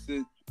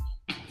opposite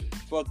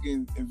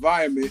fucking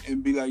environment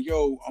and be like,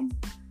 yo, I'm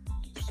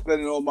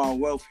spending all my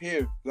wealth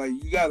here. Like,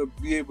 you gotta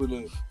be able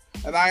to.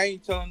 And I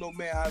ain't telling no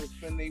man how to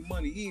spend their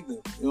money either.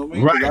 You know what I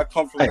mean? Right. I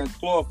come from that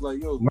cloth,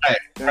 like, yo, right.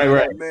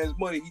 That man's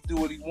money, he do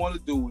what he want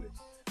to do with it.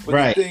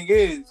 But the thing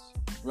is,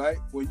 right,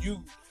 when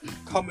you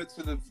come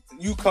into the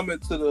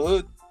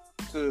hood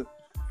to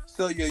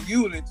sell your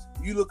units,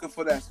 you looking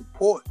for that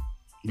support.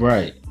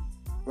 Right.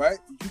 Right?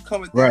 You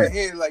coming down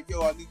here like,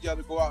 yo, I need y'all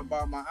to go out and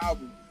buy my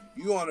album.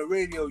 You on the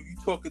radio, you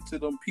talking to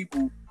them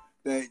people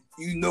that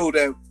you know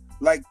that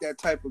like that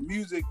type of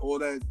music or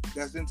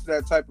that's into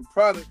that type of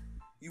product.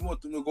 You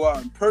want them to go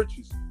out and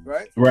purchase,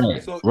 right?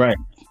 Right. So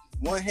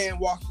one hand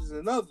washes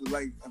another.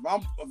 Like,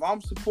 if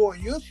I'm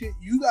supporting your shit,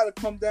 you gotta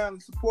come down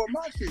and support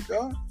my shit,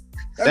 dog.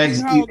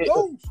 That's how it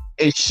goes.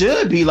 It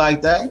should be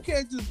like that. You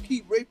can't just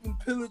keep raping,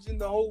 pillaging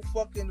the whole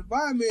fucking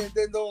environment and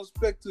then don't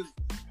expect to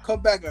come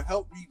back and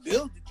help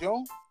rebuild it,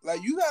 Joe.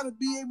 Like, you gotta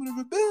be able to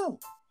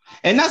rebuild.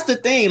 And that's the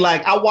thing.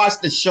 Like, I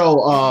watched the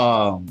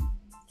show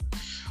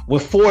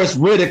with Forrest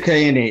Whitaker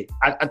in it.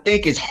 I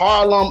think it's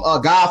Harlem,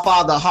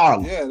 Godfather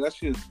Harlem. Yeah, that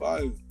shit is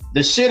fire.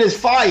 The shit is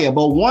fire.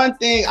 But one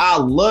thing I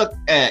looked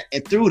at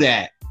through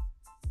that,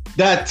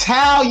 the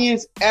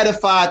Italians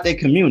edified their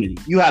community.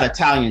 You had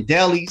Italian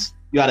delis,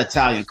 you had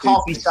Italian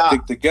coffee shops.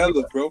 Stick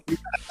together, bro.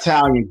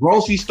 Italian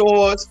grocery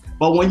stores.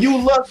 But when you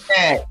looked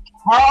at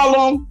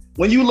Harlem,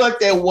 when you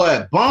looked at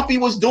what Bumpy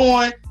was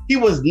doing, he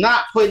was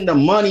not putting the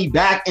money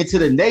back into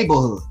the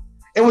neighborhood.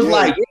 It was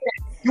like,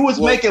 you was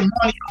making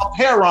money off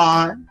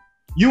heroin.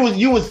 You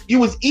was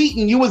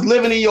eating. You was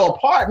living in your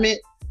apartment.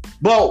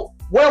 But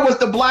where was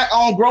the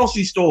black-owned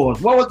grocery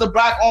stores? Where was the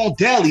black-owned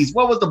delis?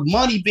 Where was the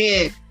money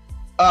being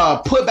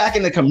put back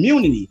in the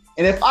community?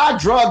 And if our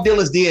drug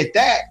dealers did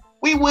that,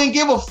 we wouldn't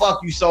give a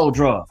fuck you sold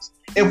drugs.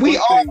 If we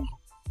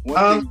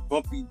one thing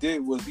Bumpy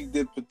did was he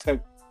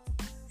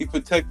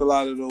protect a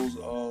lot of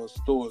those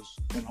stores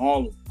in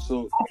Harlem.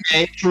 So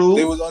true.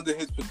 They was under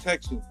his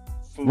protection.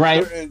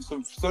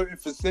 From certain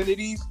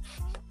vicinities,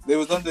 they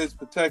was under his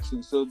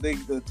protection. So the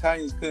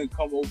Italians couldn't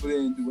come over there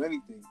and do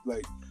anything.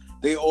 Like,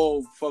 they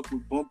all fuck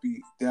with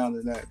Bumpy down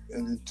in that,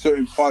 and in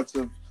certain parts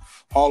of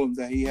Harlem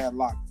that he had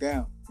locked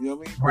down. You know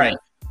what I mean? Right.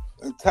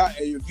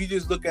 If you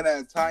just looking at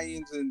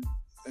Italians and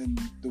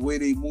the way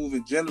they move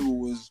in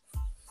general is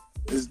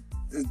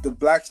the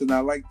blacks are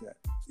not like that.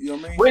 You know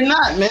what I mean? We're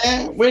not,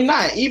 man. We're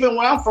not. Even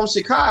when I'm from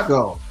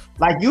Chicago,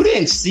 like, you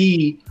didn't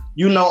see,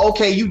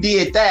 okay, you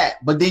did that,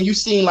 but then you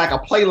seen like a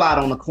play lot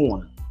on the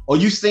corner, or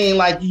you seen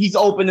like he's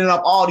opening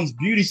up all these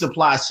beauty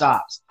supply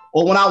shops,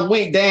 or when I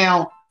went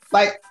down,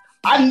 like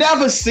I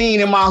never seen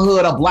in my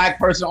hood a black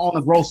person own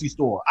a grocery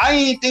store. I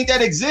didn't even think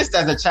that exists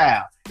as a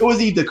child. It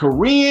was either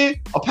Korean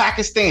or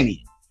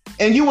Pakistani.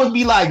 And you would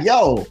be like,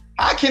 yo,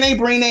 how can they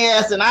bring their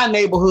ass in our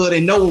neighborhood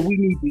and know what we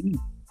need to eat?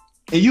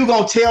 And you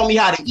gonna tell me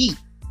how to eat.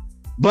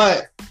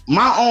 But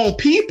my own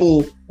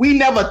people, we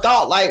never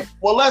thought like,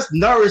 well, let's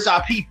nourish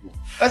our people.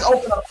 Let's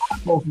open up our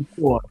grocery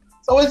store.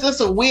 So it's just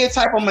a weird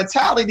type of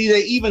mentality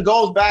that even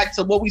goes back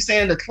to what we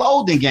say in the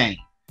clothing game.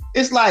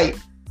 It's like,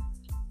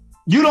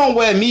 you don't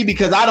wear me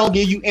because I don't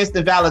give you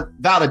instant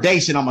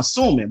validation, I'm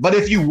assuming. But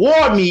if you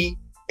wore me,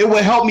 it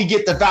will help me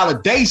get the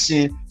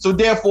validation. So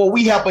therefore,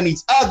 we helping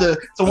each other.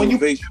 So when you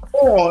put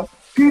on,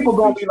 people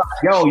gonna be like,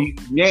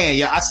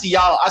 "Yo, I see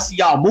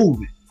y'all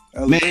moving,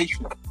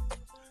 elevation."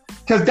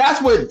 Because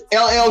that's what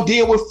LL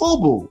did with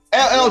FUBU.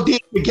 LL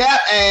did the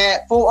Gap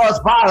ad for us,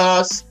 by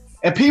us,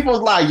 and people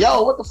was like,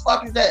 "Yo, what the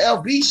fuck is that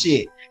LB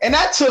shit?" And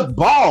that took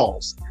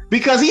balls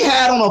because he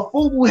had on a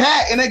FUBU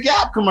hat in a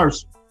Gap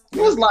commercial. He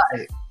was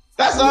like,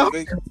 "That's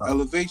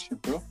elevation,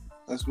 bro.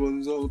 That's what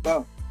it's all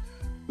about."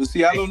 But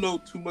see, I don't know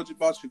too much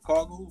about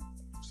Chicago,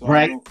 so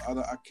right.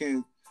 I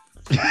can't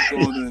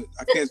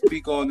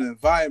speak on the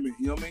environment.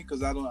 You know what I mean?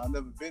 Because I've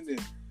never been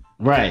there.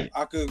 Right.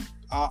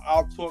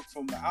 I'll talk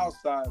from the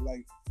outside,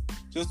 like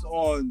just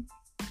on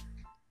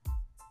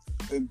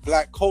in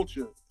black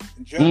culture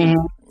in general.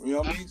 Mm-hmm. You know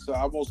what I mean? So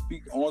I won't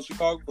speak on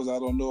Chicago because I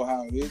don't know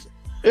how it is.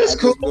 It's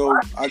cool.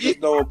 I just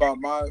know about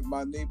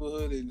my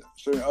neighborhood and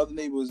certain other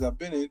neighborhoods I've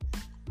been in.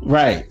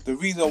 Right. The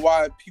reason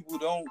why people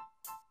don't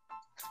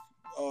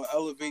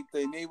elevate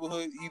their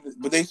neighborhood either,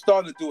 but they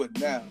starting to do it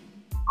now.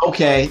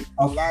 Okay.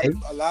 A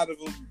lot of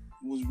them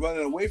was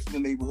running away from the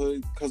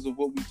neighborhood because of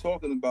what we're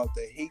talking about,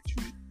 the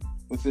hatred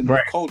within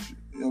the culture,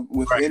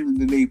 within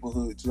the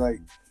neighborhoods.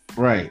 Like,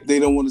 they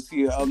don't want to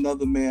see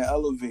another man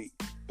elevate.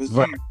 But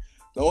see,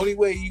 the only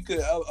way you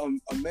could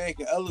a man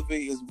can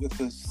elevate is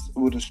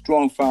with a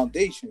strong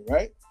foundation,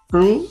 right?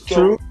 True.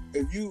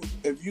 If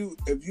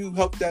you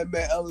help that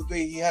man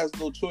elevate, he has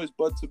no choice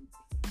but to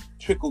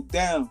trickle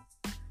down.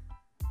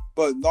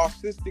 But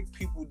narcissistic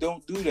people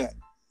don't do that,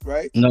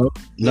 right? No.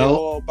 They're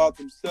all about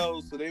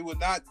themselves, so they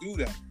would not do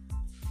that.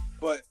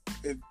 But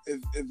if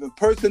a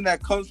person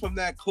that comes from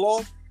that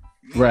cloth,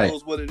 he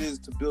knows what it is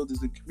to build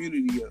as a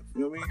community of.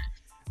 You know what I mean?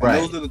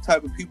 And those are the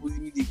type of people you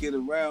need to get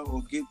around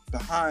or get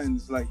behind.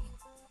 It's like,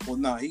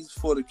 well, he's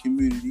for the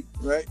community,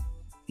 right?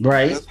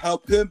 Right. Let's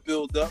help him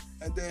build up,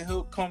 and then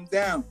he'll come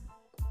down.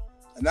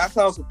 And that's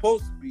how it's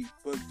supposed to be.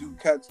 But do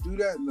cats do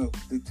that? No.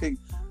 They take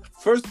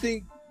first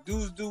thing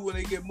dudes do when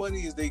they get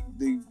money is they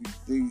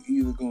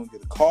either gonna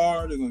get a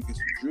car, they're gonna get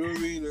some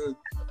jewelry, they're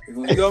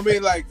gonna, you know what I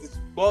mean? Like, it's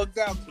bugged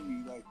out to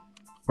me. Like,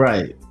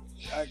 right.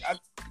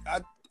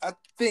 I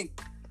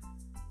think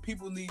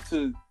people need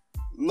to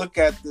look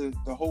at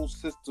the whole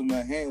system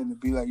at hand and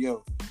be like,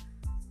 yo,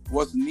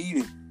 what's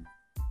needed?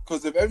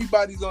 Because if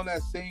everybody's on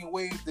that same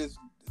wave, there's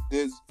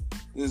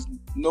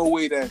no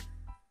way that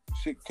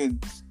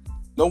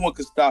no one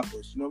can stop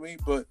us. You know what I mean?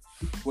 But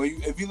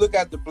if you look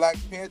at the Black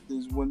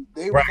Panthers, when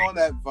they were on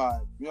that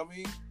vibe, you know what I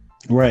mean?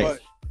 Right.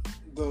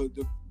 But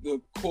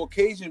the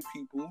Caucasian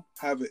people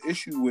have an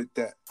issue with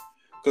that.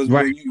 Because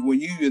when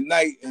you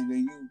unite and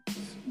then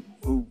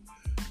you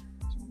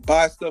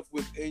buy stuff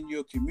within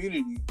your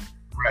community,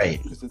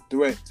 it's a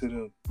threat to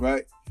them,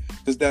 right?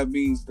 Because that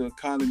means the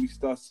economy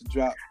starts to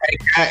drop.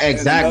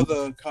 Exactly. And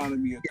another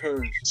economy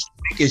occurs.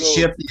 We can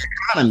shift the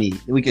economy.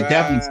 We could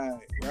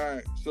definitely.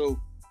 Right. So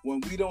when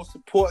we don't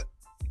support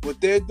what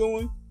they're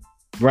doing,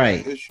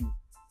 issue.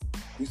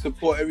 We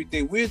support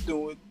everything we're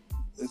doing.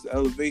 It's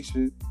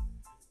elevation,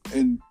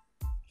 and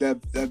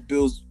that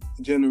builds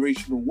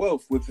generational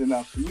wealth within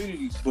our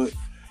communities. But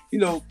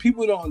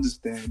people don't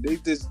understand.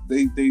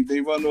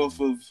 They run off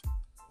of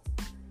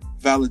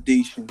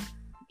validation.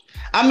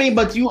 I mean,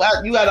 but you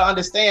got to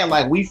understand,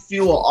 like, we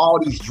fuel all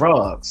these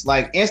drugs.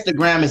 Like,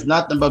 Instagram is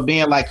nothing but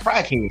being like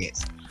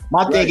crackheads.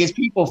 My thing is,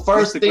 people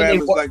first Instagram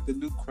thing is like the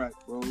new crack,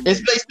 bro.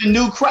 It's the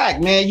new crack,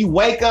 man. You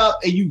wake up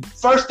and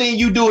first thing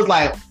you do is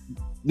like,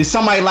 did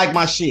somebody like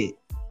my shit?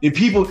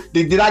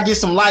 Did I get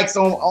some likes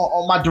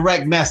on my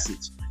direct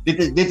message?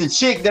 Did the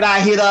chick that I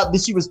hit up,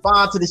 did she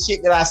respond to the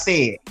shit that I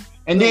said?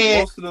 And then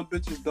most of them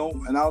bitches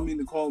don't, and I don't mean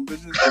to call them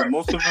bitches, but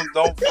most of them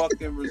don't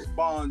fucking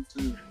respond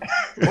to.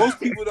 Most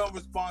people don't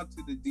respond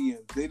to the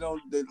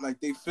DMs.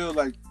 They feel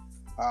like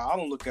I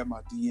don't look at my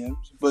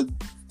DMs, but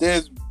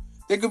there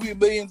could be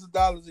millions of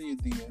dollars in your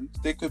DMs.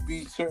 There could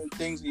be certain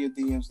things in your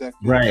DMs that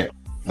could help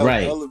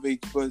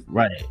elevate. But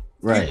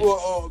people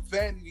are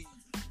vanity.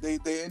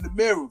 They're in the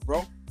mirror,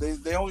 bro.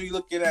 They only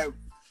looking at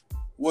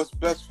what's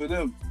best for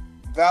them.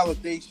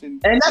 Validation.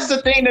 And that's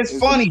the thing that's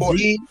funny,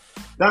 G.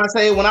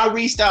 Dante, when I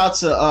reached out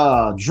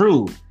to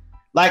Drew,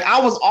 like, I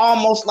was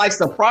almost like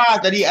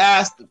surprised that he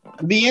asked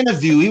to be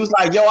interviewed. He was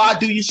like, yo, I'll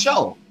do your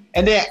show.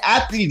 And then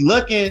after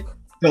looking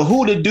to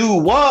who the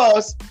dude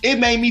was, it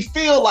made me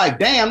feel like,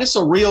 damn, this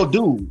a real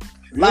dude.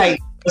 Yeah. Like,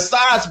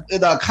 besides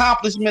the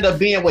accomplishment of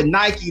being with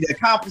Nike, the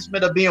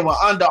accomplishment of being with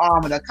Under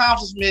Armour, the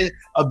accomplishment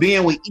of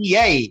being with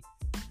EA,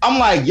 I'm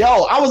like,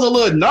 yo, I was a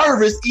little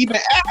nervous even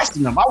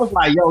asking him. I was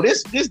like, yo,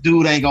 this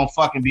dude ain't gonna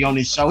fucking be on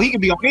this show. He can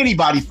be on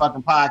anybody's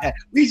fucking podcast.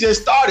 We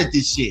just started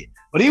this shit.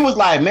 But he was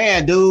like,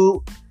 man,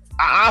 dude,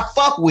 I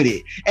fuck with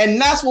it. And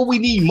that's what we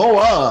need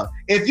more of.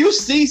 If you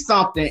see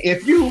something,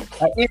 if you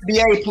an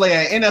NBA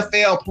player,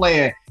 NFL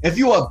player, if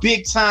you a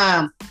big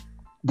time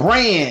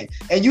brand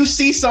and you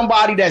see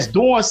somebody that's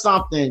doing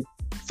something,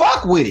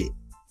 fuck with it.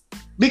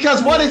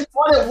 Because what is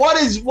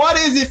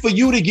it for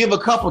you to give a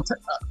couple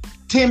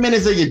 10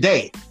 minutes of your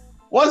day?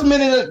 What's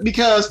minute?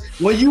 Because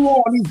when you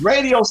on these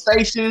radio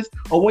stations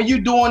or when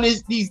you doing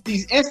these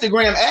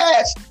Instagram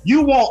ads,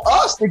 you want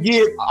us to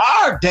give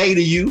our day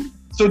to you.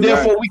 So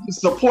therefore, we can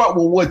support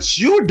with what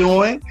you're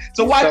doing.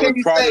 So why can't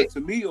you say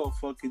to me all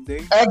fucking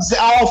day?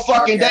 All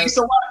fucking day.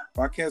 So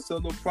why can't sell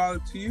no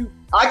product to you?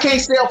 I can't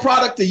sell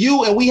product to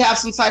you, and we have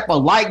some type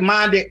of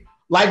like-minded,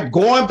 like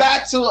going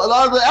back to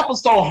another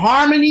episode,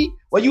 Harmony,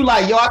 where you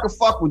like, yo, I can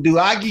fuck with dude.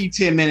 I give you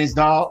 10 minutes,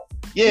 dog.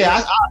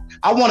 Yeah,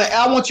 I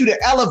want you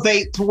to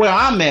elevate to where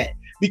I'm at,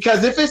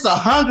 because if it's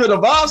 100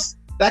 of us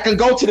that can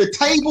go to the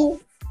table.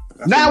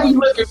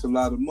 That's a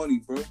lot of money,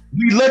 bro.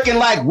 We looking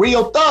like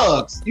real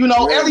thugs. You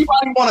know,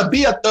 everybody want to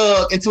be a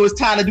thug until it's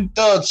time to do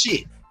thug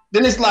shit.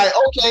 Then it's like,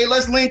 okay,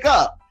 let's link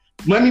up.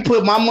 Let me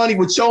put my money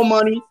with your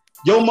money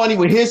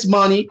with his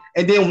money.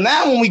 And then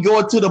now when we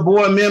go to the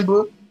board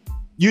member,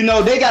 you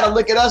know, they got to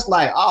look at us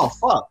like, oh,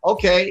 fuck,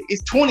 okay,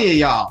 it's 20 of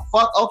y'all.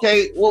 Fuck,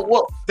 okay,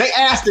 well, they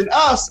asking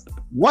us,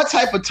 what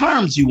type of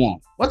terms you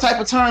want? What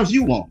type of terms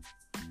you want?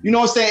 You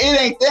know what I'm saying?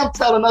 It ain't them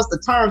telling us the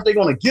terms they're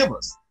going to give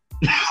us.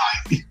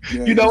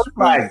 You know,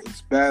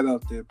 it's bad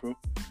out there, bro.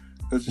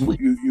 Because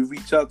you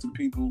reach out to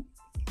people,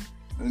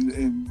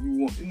 and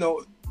you want, you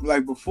know,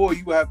 like before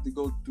you would have to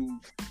go through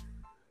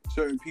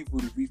certain people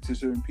to reach to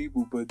certain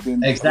people, but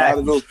then a lot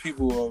of those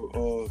people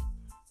are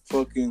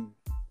fucking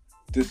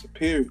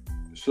disappeared.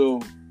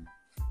 So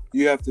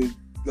you have to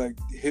like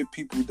hit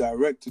people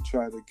direct to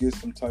try to get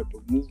some type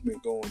of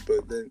movement going.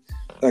 But then,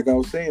 like I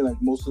was saying,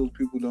 like most of those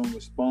people don't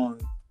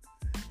respond.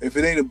 If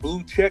it ain't a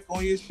blue check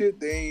on your shit,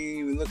 they ain't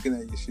even looking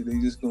at your shit. They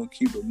just gonna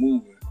keep it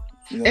moving.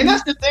 You know, and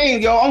that's the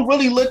thing, yo. I'm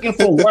really looking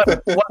for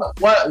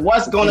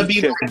what's gonna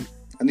be like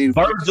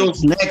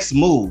Virgil's next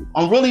move.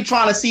 I'm really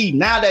trying to see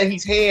now that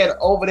he's head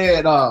over there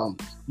at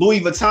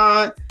Louis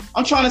Vuitton.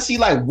 I'm trying to see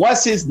like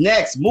what's his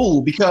next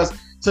move, because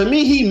to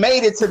me he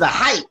made it to the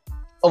height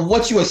of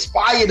what you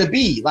aspire to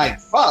be. Like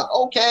fuck,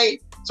 okay.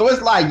 So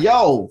it's like,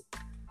 yo.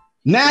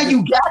 Now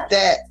you got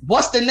that.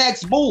 What's the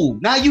next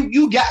move? Now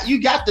you got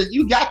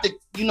the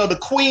you know the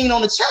queen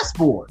on the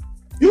chessboard.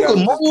 You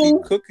can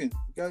move. Keep cooking.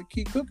 You gotta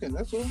keep cooking.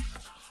 That's all.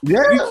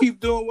 Yeah. If you keep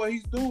doing what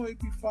he's doing, he'll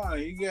be fine.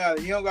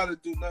 He don't gotta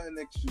do nothing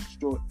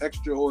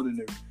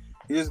extraordinary.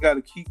 He just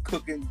gotta keep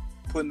cooking,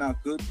 putting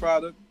out good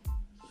product,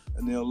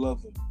 and they'll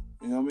love him.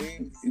 You know what I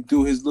mean? He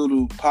do his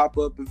little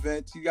pop-up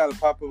events. He got a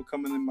pop-up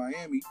coming in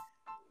Miami.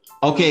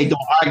 Okay, the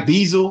Art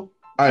Basel.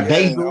 Art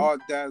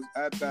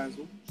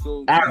Basel.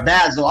 So Art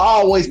Basel. I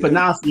always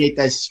pronunciate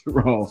that shit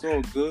wrong.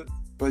 So good.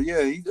 But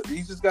yeah, he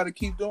just got to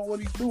keep doing what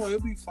he's doing.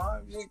 He'll be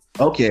fine.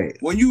 Okay.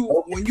 When you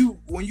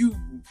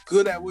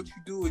good at what you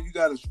do and you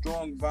got a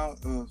strong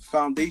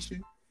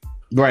foundation,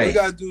 right? All you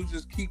gotta do is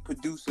just keep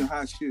producing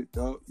hot shit,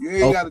 dog. You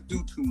ain't gotta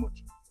do too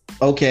much.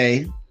 Okay.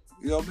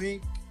 You know what I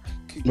mean?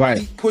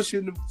 Keep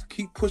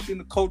pushing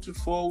the culture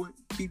forward.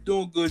 Keep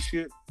doing good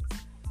shit,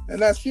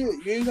 and that's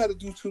it. You ain't gotta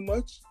do too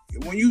much.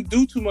 When you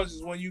do too much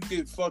is when you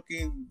get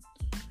fucking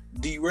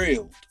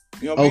derailed.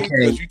 You know what I mean?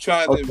 Because you're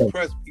trying to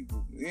impress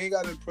people. You ain't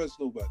got to impress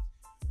nobody.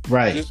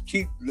 Right. Just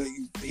keep, like,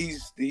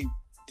 he's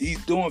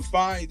doing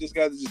fine. You just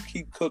got to just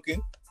keep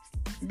cooking.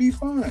 Be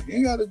fine. You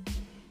ain't got to,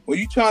 when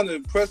you trying to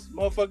impress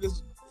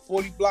motherfuckers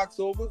 40 blocks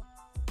over,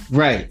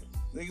 right.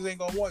 Niggas ain't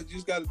going to want it. You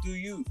just got to do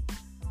you.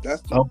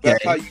 That's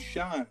how you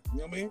shine.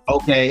 You know what I mean?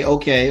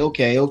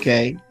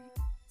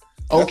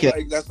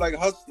 Okay. That's like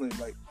hustling.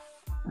 Like,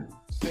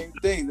 same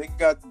thing. They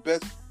got the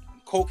best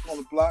coke on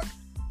the block.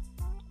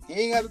 He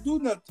ain't got to do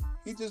nothing.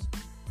 He just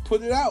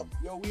put it out.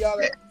 Yo, we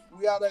out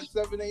at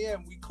 7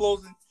 a.m. We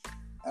closing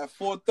at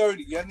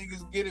 4:30. Y'all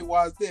niggas get it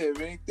while it's there. If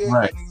it ain't there,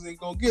 right. Y'all niggas ain't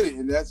gonna get it.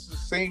 And that's the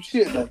same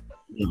shit. Like,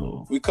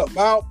 we come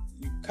out,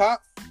 you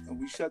cop, and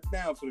we shut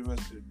down for the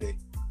rest of the day.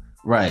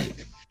 Right.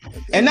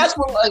 And that's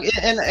what,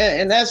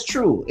 and that's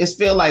true. It's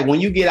feel like when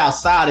you get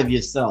outside of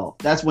yourself,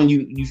 that's when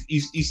you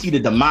see the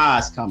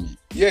demise coming.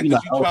 Yeah,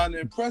 because you're trying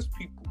to impress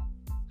people.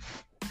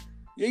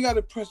 You ain't got to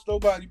impress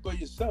nobody but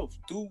yourself.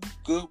 Do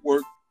good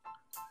work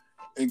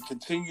and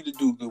continue to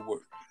do good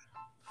work.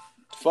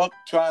 Fuck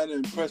trying to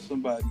impress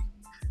somebody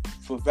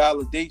for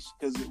validation.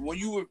 Because when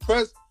you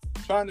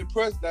trying to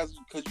impress, that's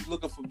because you're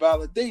looking for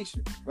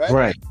validation,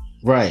 right?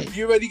 Right.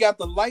 You already got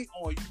the light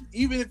on you,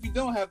 even if you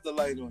don't have the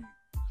light on you.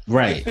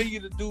 Right. Continue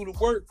to do the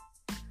work.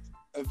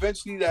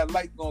 Eventually, that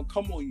light gonna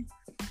come on you.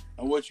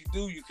 And what you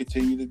do, you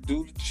continue to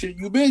do the shit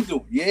you've been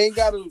doing. You ain't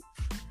gotta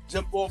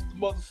jump off the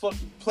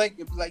motherfucking plank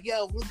and be like,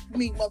 yo, look at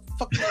me,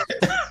 motherfucker.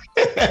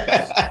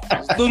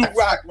 It's Little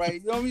Rock,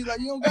 right? You know what I mean? Like,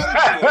 you don't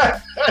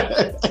gotta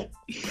do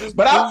it.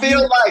 But I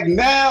feel like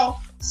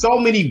now so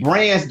many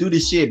brands do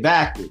this shit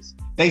backwards.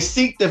 They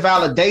seek the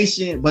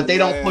validation, but they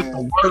don't put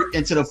the work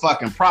into the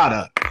fucking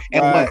product.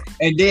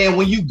 And then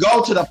when you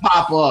go to the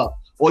pop-up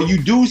or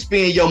you do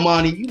spend your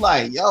money, you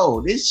like,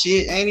 yo, this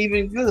shit ain't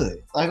even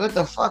good. Like, what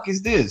the fuck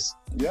is this?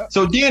 Yeah.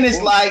 So then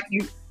it's like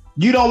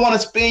you don't want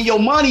to spend your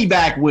money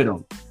back with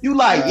them. You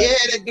like,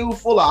 that dude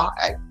full of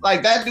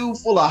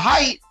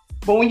hype.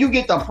 But when you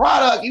get the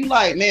product, you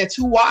like, man,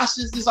 2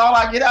 washes, this all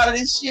I get out of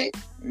this shit.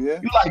 Yeah.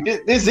 You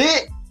like, this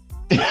it?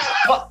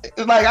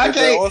 It's like, I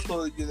can't.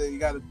 Also, you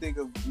got to think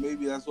of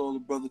maybe that's all the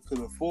brother could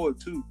afford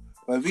too.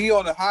 But if he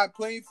on a high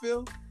playing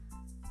field,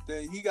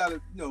 then he got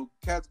to,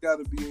 cats got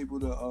to be able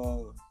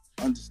to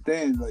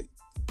understand. Like,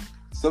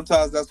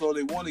 sometimes that's all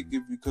they want to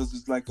give you because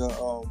it's like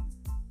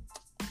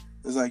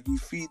it's like you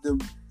feed them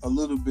a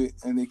little bit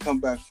and they come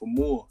back for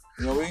more.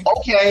 You know what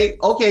I mean?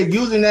 Okay.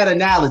 Using that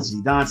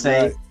analogy,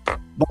 Dante. Right.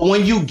 But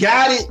when you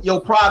got it, your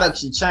product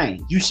should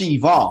change. You should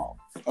evolve.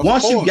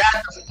 Once you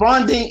got the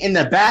funding and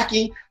the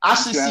backing, I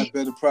should see a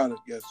better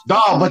product. Yes.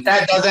 Dog, but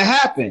that doesn't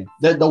happen.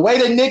 The way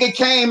the nigga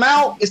came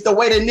out is the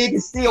way the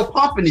nigga still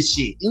pumping the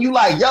shit. And you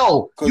like,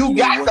 yo, you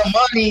got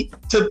the money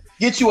to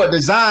get you a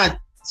design,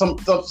 some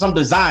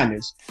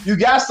designers. You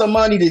got some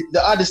money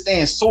to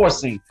understand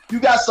sourcing. You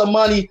got some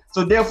money,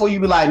 so therefore you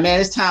be like, man,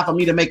 it's time for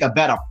me to make a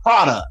better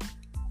product.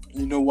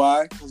 You know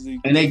why? Because the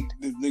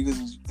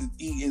niggas is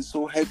eating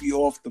so heavy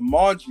off the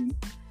margin,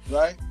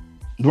 right?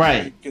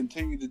 Right. They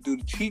continue to do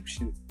the cheap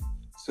shit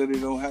so they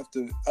don't have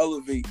to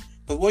elevate.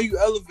 Because when you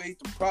elevate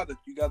the product,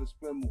 you got to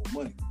spend more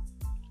money.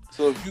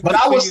 So if you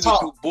continue to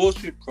do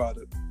bullshit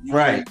product, you're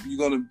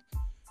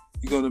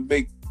gonna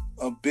make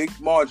a big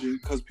margin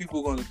because people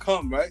are gonna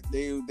come, right?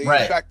 They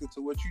attracted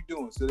to what you're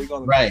doing, so they're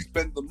gonna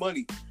spend the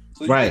money.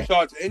 So you can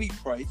charge any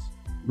price,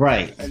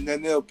 right? And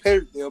then they'll pay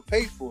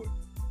for it.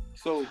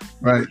 So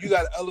you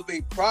got to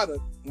elevate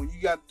product. When you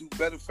got to do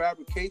better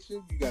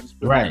fabrication, you got to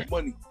spend more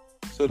money.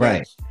 So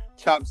that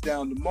chops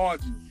down the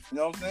margin. You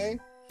know what I'm saying?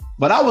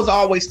 But I was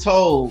always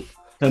told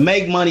to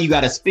make money, you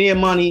got to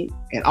spend money,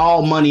 and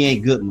all money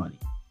ain't good money.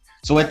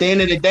 So at the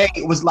end of the day,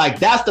 it was like,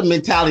 that's the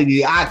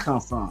mentality that I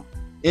come from.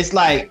 It's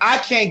like, I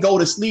can't go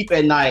to sleep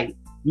at night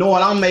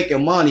knowing I'm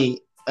making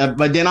money,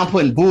 but then I'm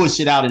putting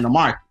bullshit out in the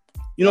market.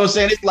 You know what I'm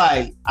saying? It's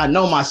like, I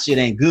know my shit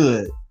ain't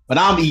good, but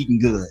I'm eating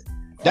good.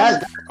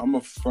 I'm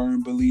a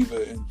firm believer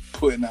in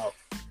putting out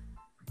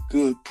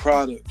good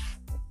product.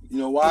 You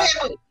know why?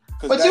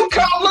 But you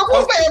come look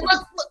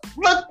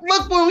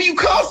where you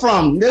come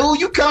from,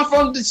 dude. You come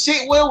from the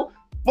shit where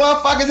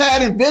motherfuckers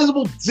had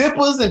invisible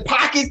zippers and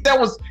pockets that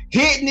was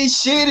hitting this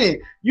shit,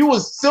 and you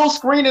was still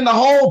screening the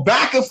whole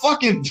back of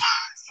fucking.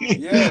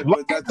 Yeah,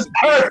 but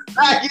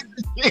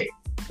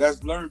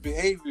that's learned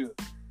behavior.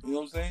 You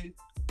know what I'm saying?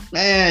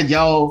 Man,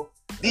 yo.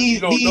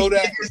 You don't know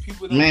that.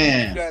 People don't do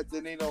that,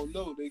 then they don't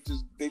know. They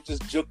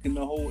just juking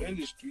the whole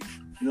industry.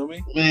 You know what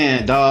I mean?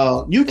 Man,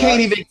 dog, you can't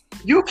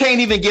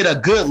even get a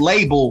good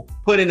label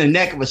put in the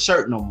neck of a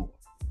shirt no more.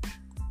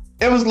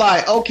 It was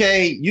like,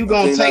 okay, you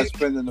gonna take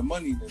spending the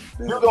money.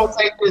 You're gonna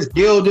take this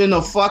Gildan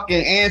of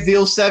fucking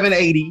Anvil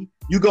 780.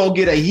 You gonna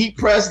get a heat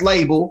press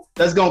label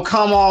that's gonna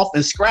come off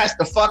and scratch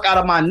the fuck out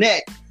of my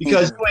neck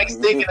because you ain't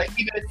sticking.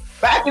 Even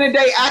back in the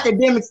day,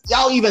 academics,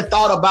 y'all even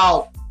thought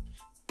about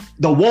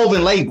the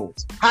woven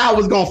labels, how it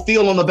was gonna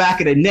feel on the back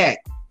of the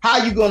neck,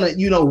 how you gonna,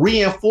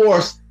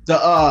 reinforce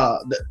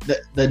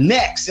the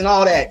necks and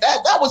all that.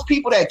 That was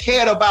people that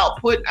cared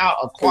about putting out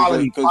a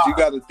quality. Because you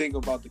got to think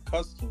about the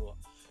customer,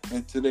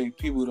 and today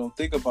people don't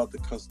think about the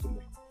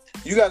customer.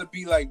 You got to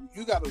be like,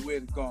 you got to wear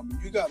the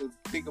garment. You got to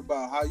think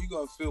about how you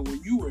gonna feel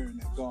when you wearing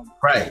that garment.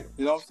 Right.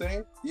 You know what I'm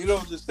saying? You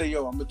don't just say,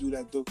 yo, I'm gonna do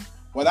that.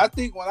 When I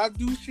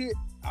do shit,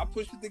 I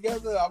push it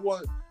together. I'm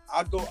gonna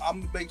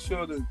make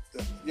sure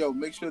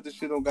make sure the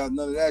shit don't got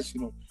none of that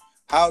shit on.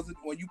 How's it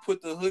when you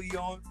put the hoodie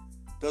on?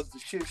 Does the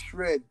shit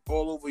shred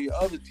all over your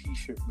other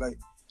t-shirt? Like,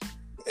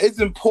 it's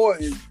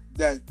important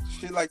that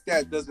shit like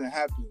that doesn't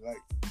happen. Like,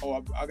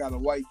 oh, I got a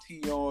white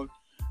tee on.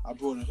 I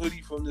brought a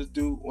hoodie from this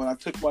dude. When I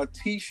took my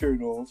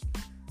t-shirt off,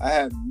 I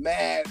had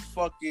mad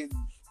fucking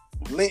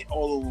lint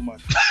all over my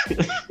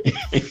shit.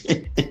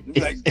 It's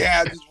like,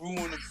 damn, I just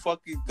ruined the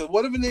fucking. Cause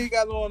what if a nigga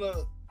got on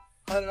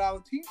a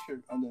 $100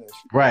 t-shirt under that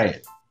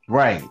shit?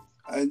 Right.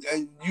 And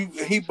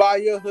he buy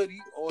your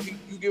hoodie, or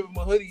you give him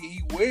a hoodie and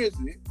he wears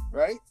it,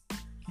 right?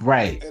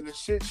 Right. And the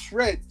shit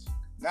shreds.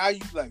 Now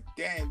you like,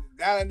 damn.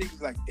 Now that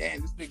nigga's like,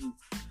 damn, this nigga,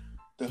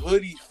 the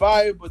hoodie's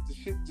fire, but the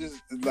shit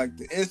just like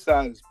the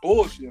inside is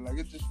bullshit. Like,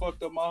 it just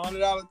fucked up my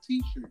 $100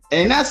 t-shirt.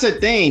 And that's the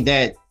thing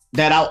that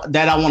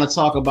I want to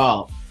talk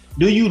about.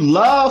 Do you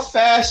love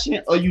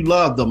fashion or you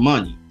love the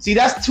money? See,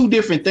 that's two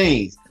different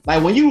things.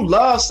 Like, when you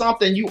love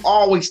something, you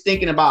always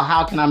thinking about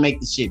how can I make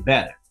the shit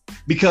better?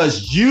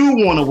 Because you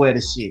want to wear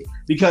the shit.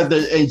 Because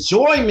the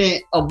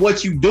enjoyment of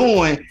what you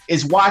doing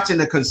is watching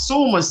the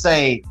consumer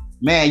say,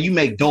 man, you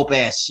make dope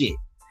ass shit.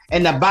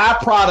 And the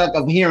byproduct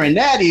of hearing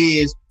that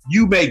is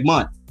you make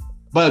money.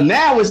 But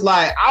now it's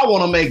like I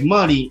want to make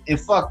money and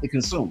fuck the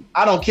consumer.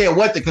 I don't care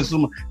what the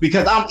consumer,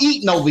 because I'm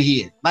eating over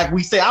here. Like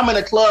we say, I'm in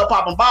a club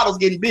popping bottles,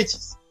 getting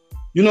bitches.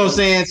 You know what I'm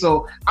saying?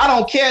 So I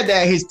don't care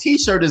that his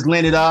t-shirt is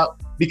linted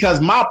up,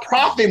 because my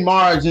profit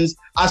margins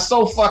are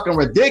so fucking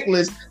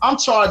ridiculous. I'm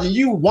charging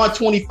you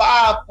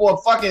 $125 for a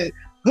fucking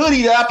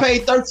hoodie that I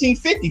paid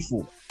 $13.50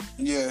 for.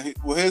 Yeah,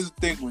 well, here's the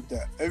thing with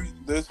that.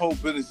 This whole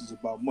business is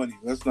about money.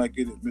 Let's not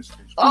get it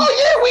misconstrued.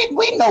 Oh yeah,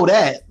 we know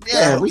that.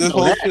 Yeah, we this know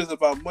whole that. shit is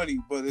about money,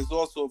 but it's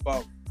also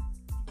about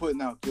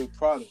putting out good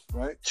product,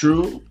 right?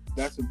 True.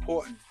 That's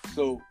important.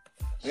 So,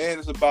 and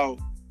it's about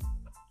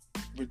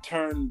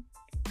return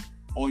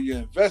on your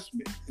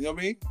investment. You know what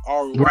I mean?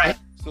 ROI. Right.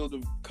 So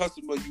the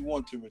customer you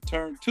want to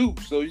return to.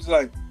 So he's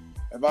like,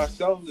 if I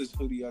sell this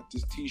hoodie,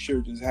 this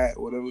t-shirt, this hat,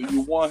 whatever,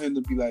 you want him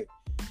to be like,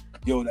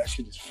 yo, that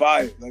shit is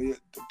fire. Like,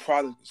 the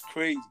product is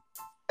crazy.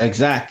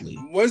 Exactly.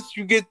 Once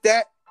you get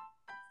that,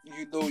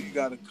 you know you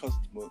got a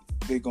customer.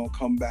 They're going to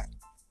come back.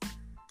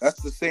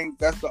 That's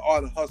the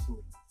art of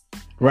hustling.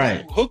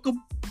 Right. You hook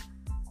them,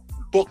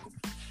 book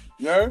them.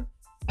 You heard?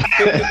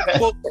 Put them in the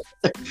book.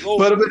 It's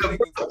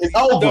over. It's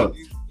over.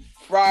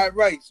 Fried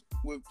rice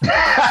with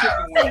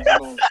chicken wings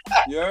on.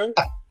 You heard?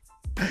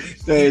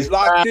 He's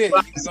locked in.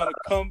 He's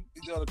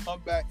gonna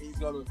come back, and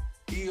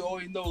he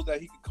already knows that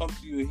he can come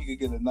to you and he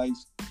can get a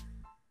nice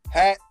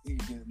hat, he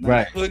can get a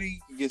nice hoodie,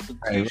 he can get some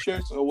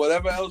t-shirts or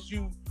whatever else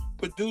you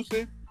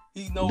producing.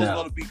 He knows it's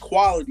gonna be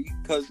quality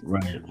because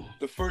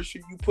the first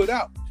shit you put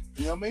out.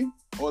 You know what I mean?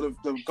 Or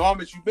the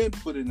garments you've been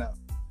putting out.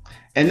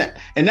 And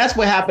that's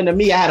what happened to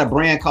me. I had a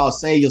brand called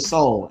Save Your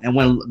Soul. And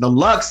when the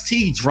Lux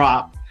Tea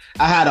dropped,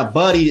 I had a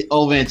buddy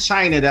over in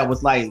China that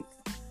was like,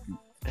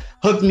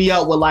 hooked me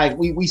up with like,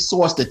 we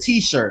sourced a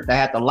t-shirt that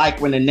had the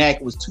lycra in the neck.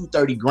 It was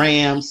 230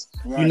 grams,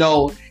 you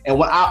know,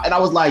 and I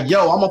was like,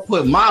 yo, I'm gonna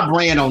put my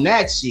brand on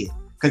that shit.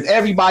 Cause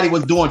everybody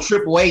was doing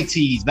AAA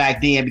tees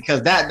back then,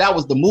 because that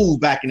was the move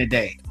back in the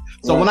day.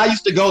 So when I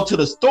used to go to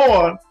the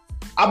store,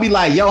 I'd be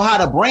like, yo, how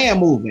the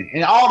brand moving?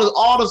 And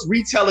all those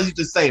retailers used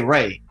to say,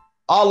 Ray,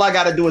 all I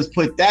gotta do is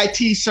put that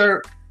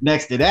t-shirt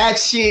next to that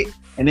shit,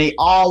 and they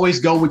always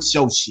go with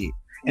your shit.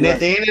 And at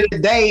the end of the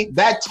day,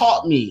 that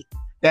taught me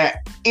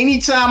that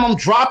anytime I'm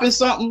dropping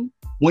something,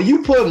 when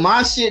you put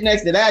my shit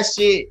next to that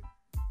shit,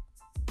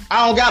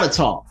 I don't gotta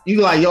talk. You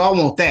like, yo, I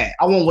want that.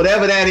 I want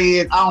whatever that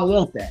is. I don't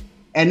want that.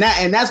 And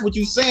that's what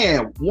you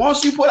saying.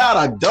 Once you put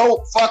out a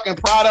dope fucking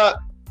product,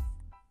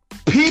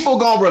 people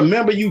gonna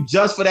remember you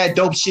just for that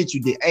dope shit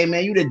you did. Hey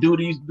man, you didn't do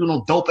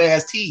no dope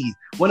ass teas.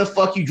 When the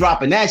fuck you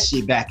dropping that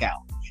shit back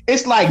out?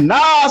 It's like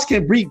Nas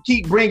can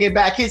keep bringing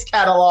back his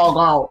catalog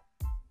out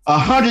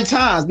 100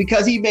 times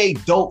because he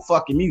made dope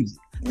fucking music.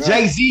 Right.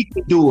 Jay-Z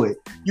could do it.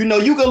 You know,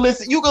 you can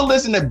listen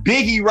to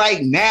Biggie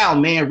right now,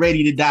 man,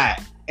 Ready to Die.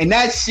 And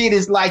that shit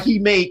is like he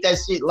made that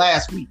shit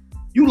last week.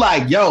 You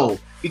like, yo,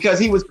 because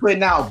he was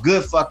putting out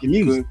good fucking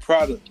music. Good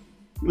product.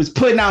 He was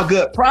putting out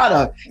good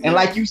product. And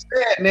like you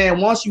said, man,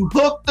 once they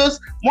hooked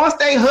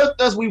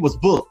us, we was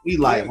booked. We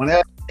like,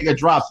 whenever nigga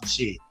drops some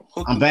shit,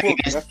 I'm banging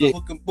that That's shit. the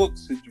hook and book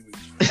situation.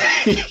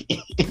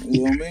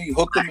 You know what I mean?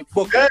 Hook them and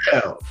book them.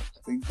 Yeah.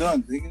 They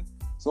done, nigga.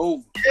 It's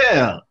over.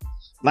 Yeah.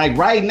 Like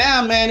right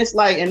now, man, it's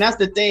like, and that's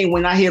the thing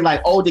when I hear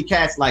like older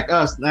cats like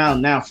us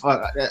now,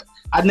 fuck.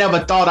 I never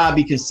thought I'd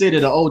be considered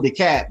an older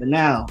cat, but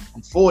now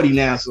I'm 40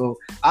 now, so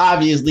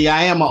obviously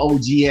I am an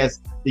OG as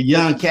the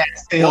young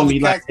cats tell me.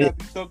 Like, that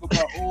be talking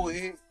about old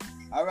head,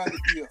 I'd rather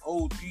be an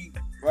OG,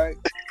 right?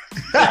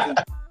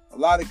 A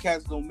lot of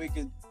cats don't make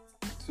it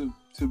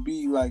to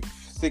be like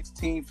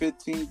 16,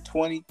 15,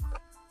 20.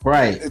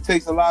 Right. It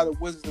takes a lot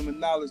of wisdom and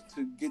knowledge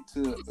to get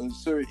to a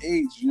certain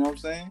age, you know what I'm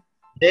saying?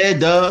 Yeah, it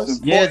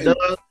does. Yeah, it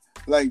does.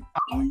 Like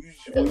when you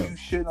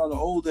shit on an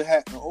older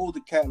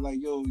cat,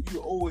 like, yo,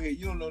 you old head,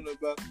 you don't know nothing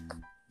about it.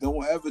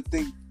 Don't ever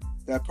think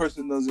that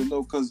person doesn't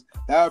know, because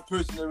that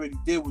person already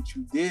did what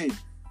you did.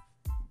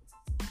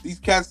 These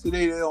cats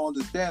today, they don't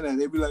understand that.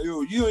 They be like,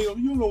 yo, you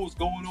don't know what's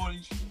going on.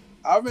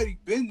 I already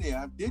been there.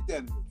 I did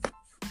that.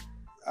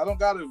 I don't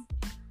gotta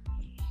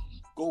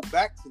go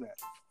back to that.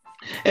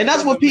 And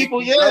that's what people,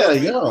 like,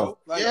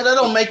 that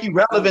don't make you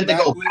relevant to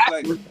go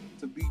back. Like,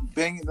 to be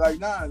banging, like,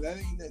 nah, that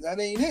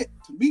ain't it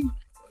to me.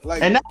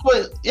 Like, and that's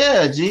what,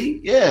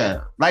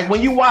 like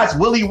when you watch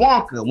Willy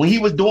Wonka, when he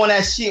was doing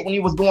that shit, when he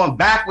was going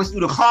backwards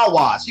through the car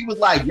wash, he was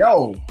like,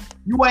 yo,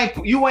 you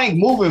ain't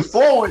moving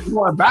forward, you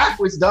going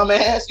backwards,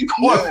 dumbass. You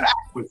going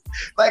backwards.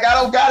 Like, I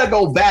don't gotta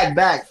go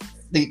back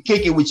to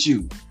kick it with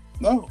you.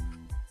 No.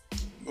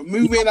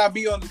 We may not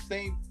be on the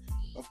same,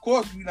 of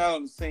course we're not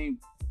on the same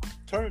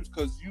terms,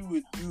 because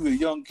you a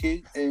young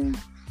kid and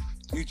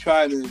you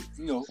try to,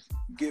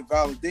 get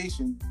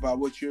validation by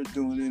what you're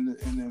doing in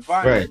the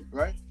environment,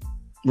 right?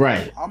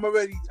 Right. I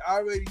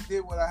already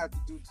did what I have to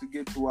do to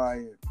get to where I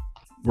am.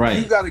 Right.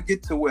 You got to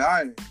get to where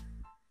I am.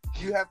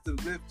 You have to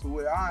live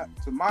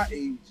to my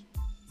age.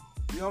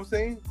 You know what I'm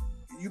saying?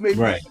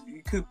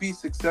 You could be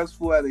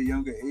successful at a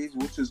younger age,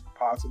 which is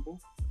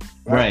possible.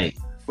 Right.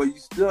 But you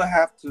still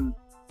have to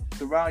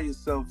surround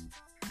yourself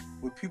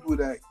with people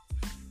that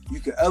you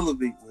can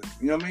elevate with.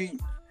 You know what I mean?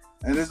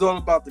 And it's all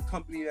about the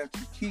company that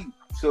you keep.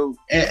 So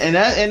and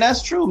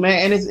that's true, man.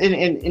 And it's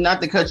and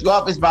not to cut you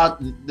off, it's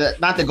about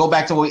not to go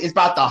back to it's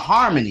about the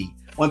harmony.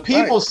 When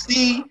people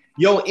see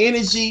your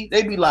energy,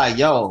 they be like,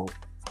 "Yo,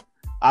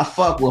 I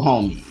fuck with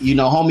homie. You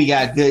know, homie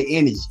got good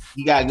energy.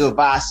 He got good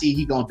vibe. I see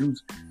he gonna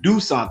do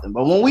something."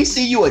 But when we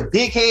see you a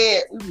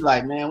dickhead, we be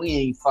like, "Man, we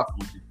ain't fucking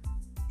with you."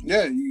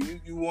 Yeah, you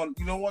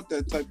don't want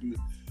that type of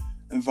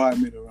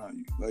environment around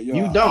you. Like, yo,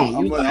 you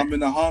don't. I'm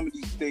in a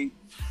harmony state.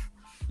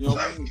 You know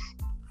what I mean?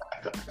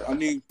 I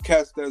need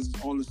cats that's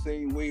on the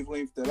same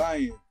wavelength that I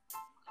am.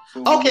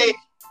 So, okay.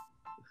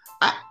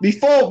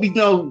 Before we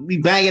be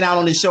banging out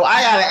on this show,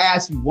 I gotta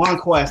ask you one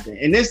question.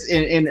 And this,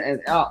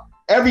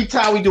 every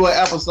time we do an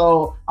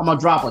episode, I'm gonna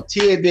drop a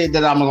tidbit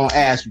that I'm gonna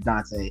ask you,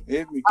 Dante.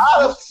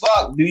 How the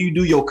fuck do you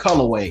do your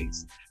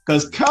colorways?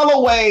 Because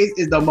colorways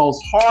is the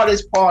most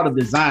hardest part of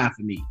design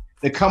for me.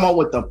 To come up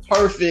with the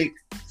perfect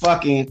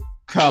fucking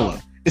color.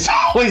 It's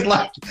always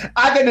like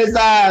I can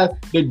design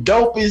the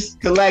dopest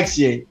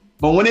collection.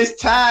 But when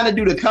it's time to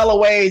do the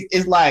colorways,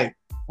 it's like,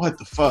 what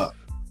the fuck?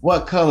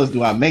 What colors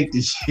do I make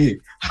this shit?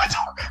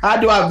 How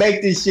do I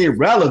make this shit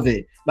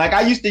relevant? Like I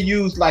used to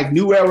use like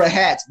New Era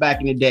hats back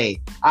in the day.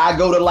 I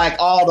go to like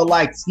all the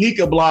like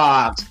sneaker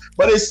blogs,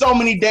 but there's so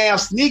many damn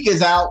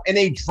sneakers out and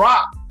they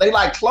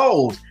like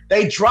clothes.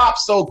 They drop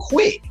so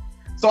quick.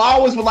 So I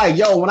always was like,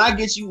 yo, when I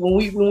get you, when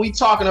we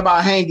talking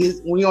about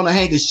hangers, when we on the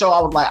hangers show,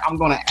 I was like, I'm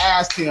gonna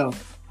ask him,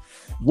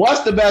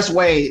 what's the best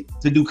way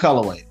to do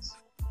colorways?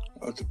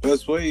 The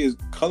best way is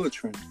color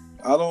trend.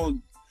 A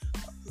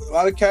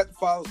lot of cats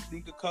follow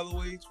sneaker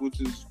colorways,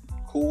 which is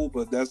cool,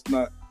 but that's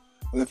not.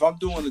 If I'm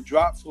doing a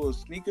drop for a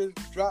sneaker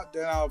drop,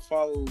 then I'll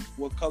follow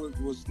what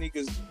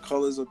sneakers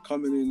colors are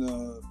coming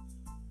in.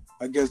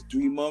 I guess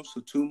 3 months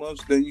or 2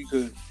 months. Then you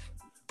could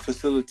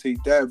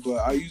facilitate that. But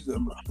I use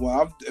them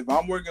if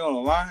I'm working on a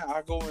line,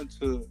 I go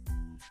into.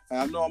 And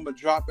I know I'm gonna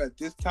drop at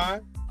this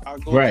time. I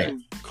go to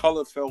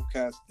color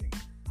forecasting.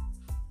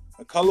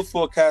 A color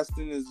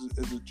forecasting is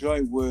a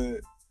joint where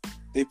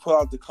they put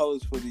out the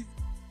colors for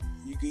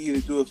you can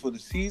either do it for the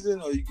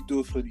season or you can do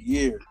it for the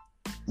year.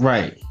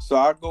 Right. So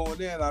I go in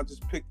there and I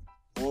just pick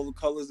all the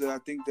colors that I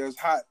think that's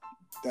hot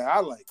that I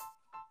like.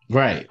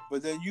 Right.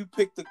 But then you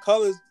pick the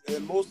colors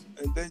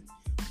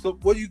so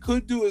what you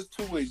could do is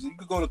 2 ways. You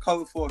could go to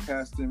color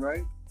forecasting,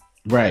 right?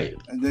 Right.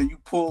 And then you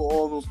pull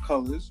all those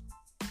colors.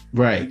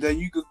 Right. And then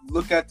you could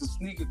look at the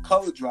sneaker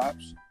color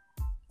drops,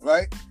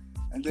 right?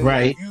 And then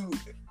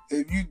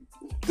if you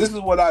this is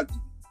what I do.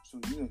 So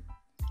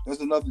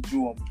that's another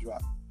jewel on the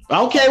drop.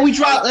 Okay, we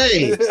drop.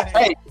 Hey.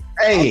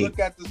 I look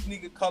at the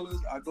sneaker colors.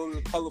 I go to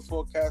the color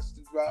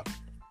forecasting drop.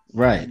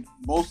 Right. And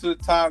most of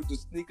the time, the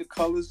sneaker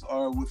colors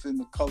are within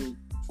the color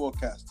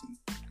forecasting.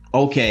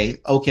 Okay.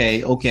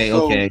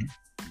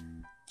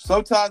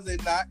 Sometimes they're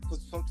not,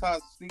 because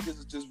sometimes sneakers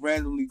are just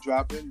randomly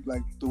dropping.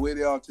 Like the way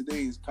they are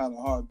today is kind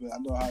of hard, but I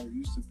know how it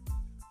used to.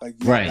 Like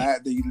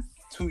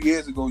 2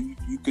 years ago,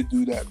 you could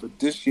do that, but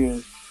this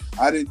year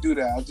I didn't do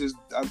that.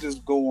 I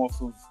just go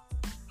off of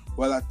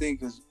what I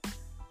think is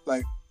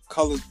like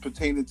colors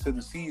pertaining to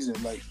the season.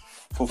 Like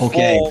for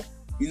fall,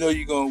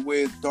 you're gonna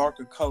wear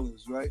darker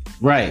colors, right?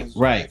 Right.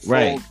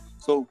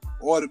 So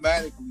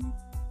automatically,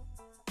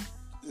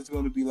 it's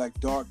gonna be like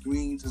dark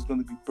greens. It's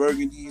gonna be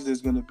burgundies.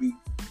 There's gonna be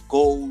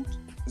gold.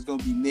 There's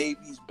gonna be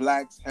navies,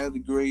 blacks, heather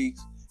grays.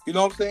 You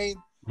know what I'm saying?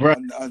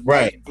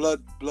 Right.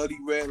 Bloody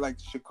red, like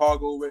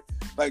Chicago red.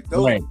 Like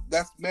those. Right.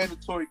 That's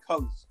mandatory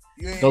colors.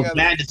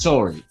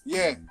 Mandatory.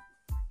 Yeah.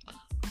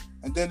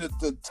 And then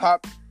the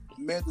top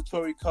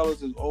mandatory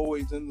colors is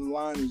always in the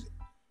line is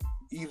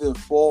either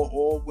fall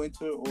or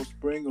winter or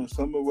spring or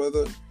summer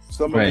weather.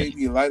 Summer may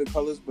be lighter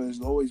colors, but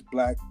it's always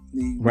black,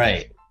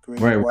 navy,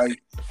 green, white,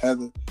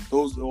 heather.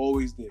 Those are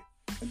always there.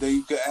 And then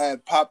you can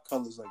add pop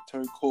colors like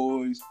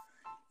turquoise.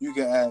 You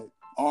can add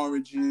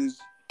oranges,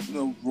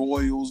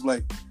 royals,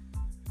 like.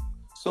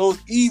 So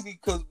it's easy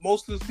because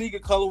most of the sneaker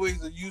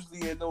colorways are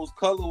usually in those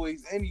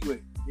colorways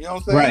anyway. You know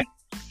what I'm saying?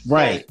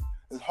 Right. So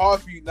it's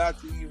hard for you not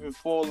to even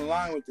fall in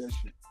line with that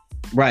shit.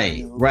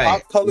 Right.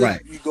 Pop colors,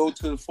 you go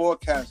to the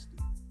forecasting.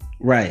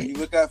 Right. And you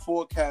look at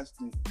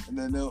forecasting, and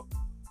then they'll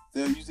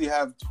usually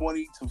have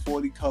 20 to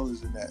 40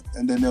 colors in that,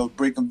 and then they'll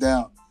break them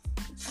down: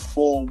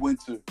 fall,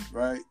 winter,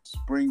 right?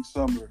 Spring,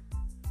 summer,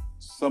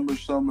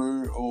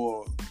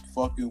 or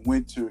fucking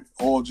winter,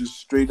 or just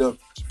straight up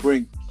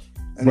spring.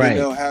 And then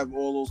they'll have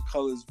all those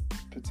colors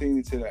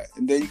pertaining to that.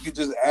 And then you can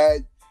just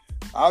add,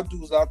 I'll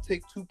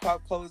take 2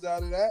 pop colors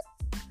out of that.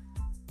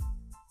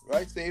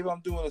 Right? Say if I'm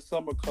doing a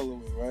summer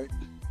colorway, right?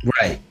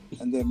 Right.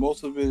 And then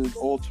most of it is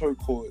all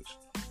turquoise.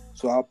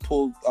 So I'll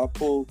pull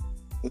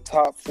the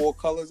top 4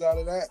 colors out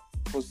of that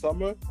for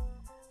summer.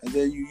 And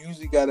then you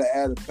usually gotta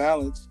add a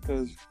balance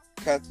because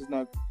cats is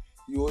not,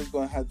 you always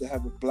gonna have to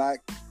have a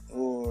black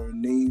or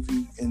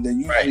navy, and then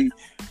usually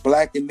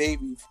black and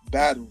navy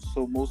battles.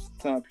 So most of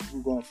the time,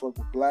 people gonna fuck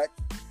with black,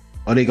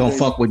 or they gonna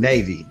fuck with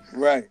navy,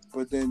 right?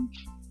 But then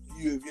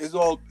you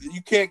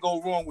can't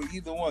go wrong with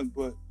either one.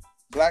 But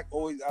black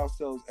always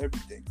outsells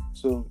everything.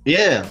 So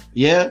you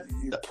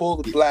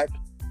pull the black,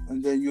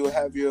 and then you'll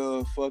have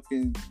your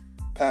fucking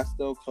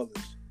pastel colors,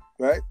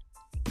 right?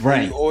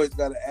 Right. And you always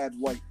gotta add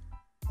white.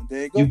 And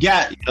there you go. You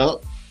got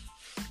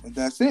and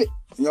that's it.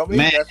 You know what I mean?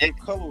 Man, that's your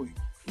coloring.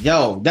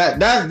 Yo,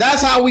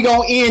 that's how we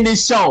gonna end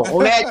this show.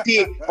 On that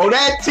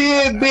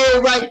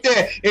tidbit right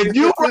there. If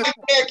you right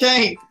there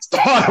can't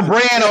start a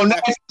brand on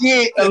that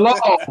shit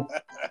alone,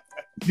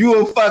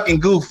 you a fucking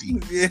goofy.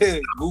 Yeah,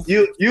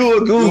 goofy. You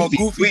a goofy.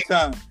 You a goofy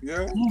time.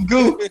 Yeah.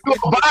 You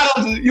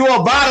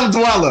a bottom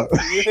dweller.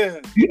 Yeah.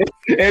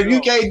 If you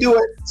can't do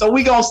it, so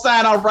we gonna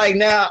sign off right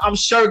now. I'm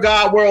Sure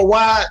God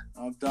Worldwide.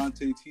 I'm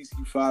Dante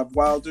TC5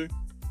 Wilder.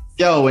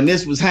 Yo, and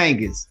this was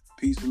Hangers.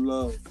 Peace and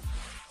love.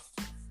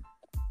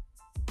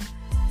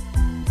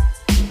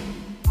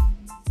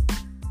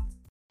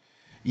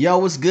 Yo,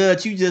 what's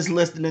good? You just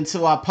listening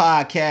to our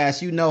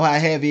podcast. You know how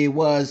heavy it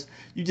was.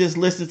 You just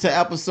listened to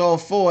episode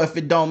 4. If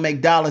it don't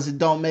make dollars, it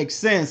don't make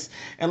sense.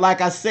 And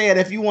like I said,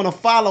 if you want to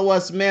follow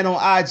us, man, on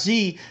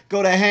IG,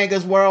 go to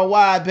Hangers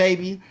Worldwide,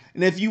 baby.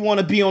 And if you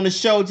want to be on the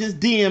show, just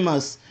DM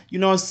us. You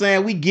know what I'm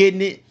saying? We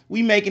getting it.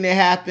 We making it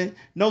happen.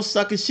 No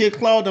Sucker Shit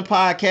Clothing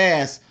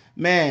podcast.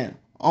 Man,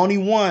 only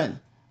one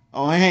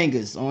on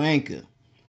Hangers on Anchor.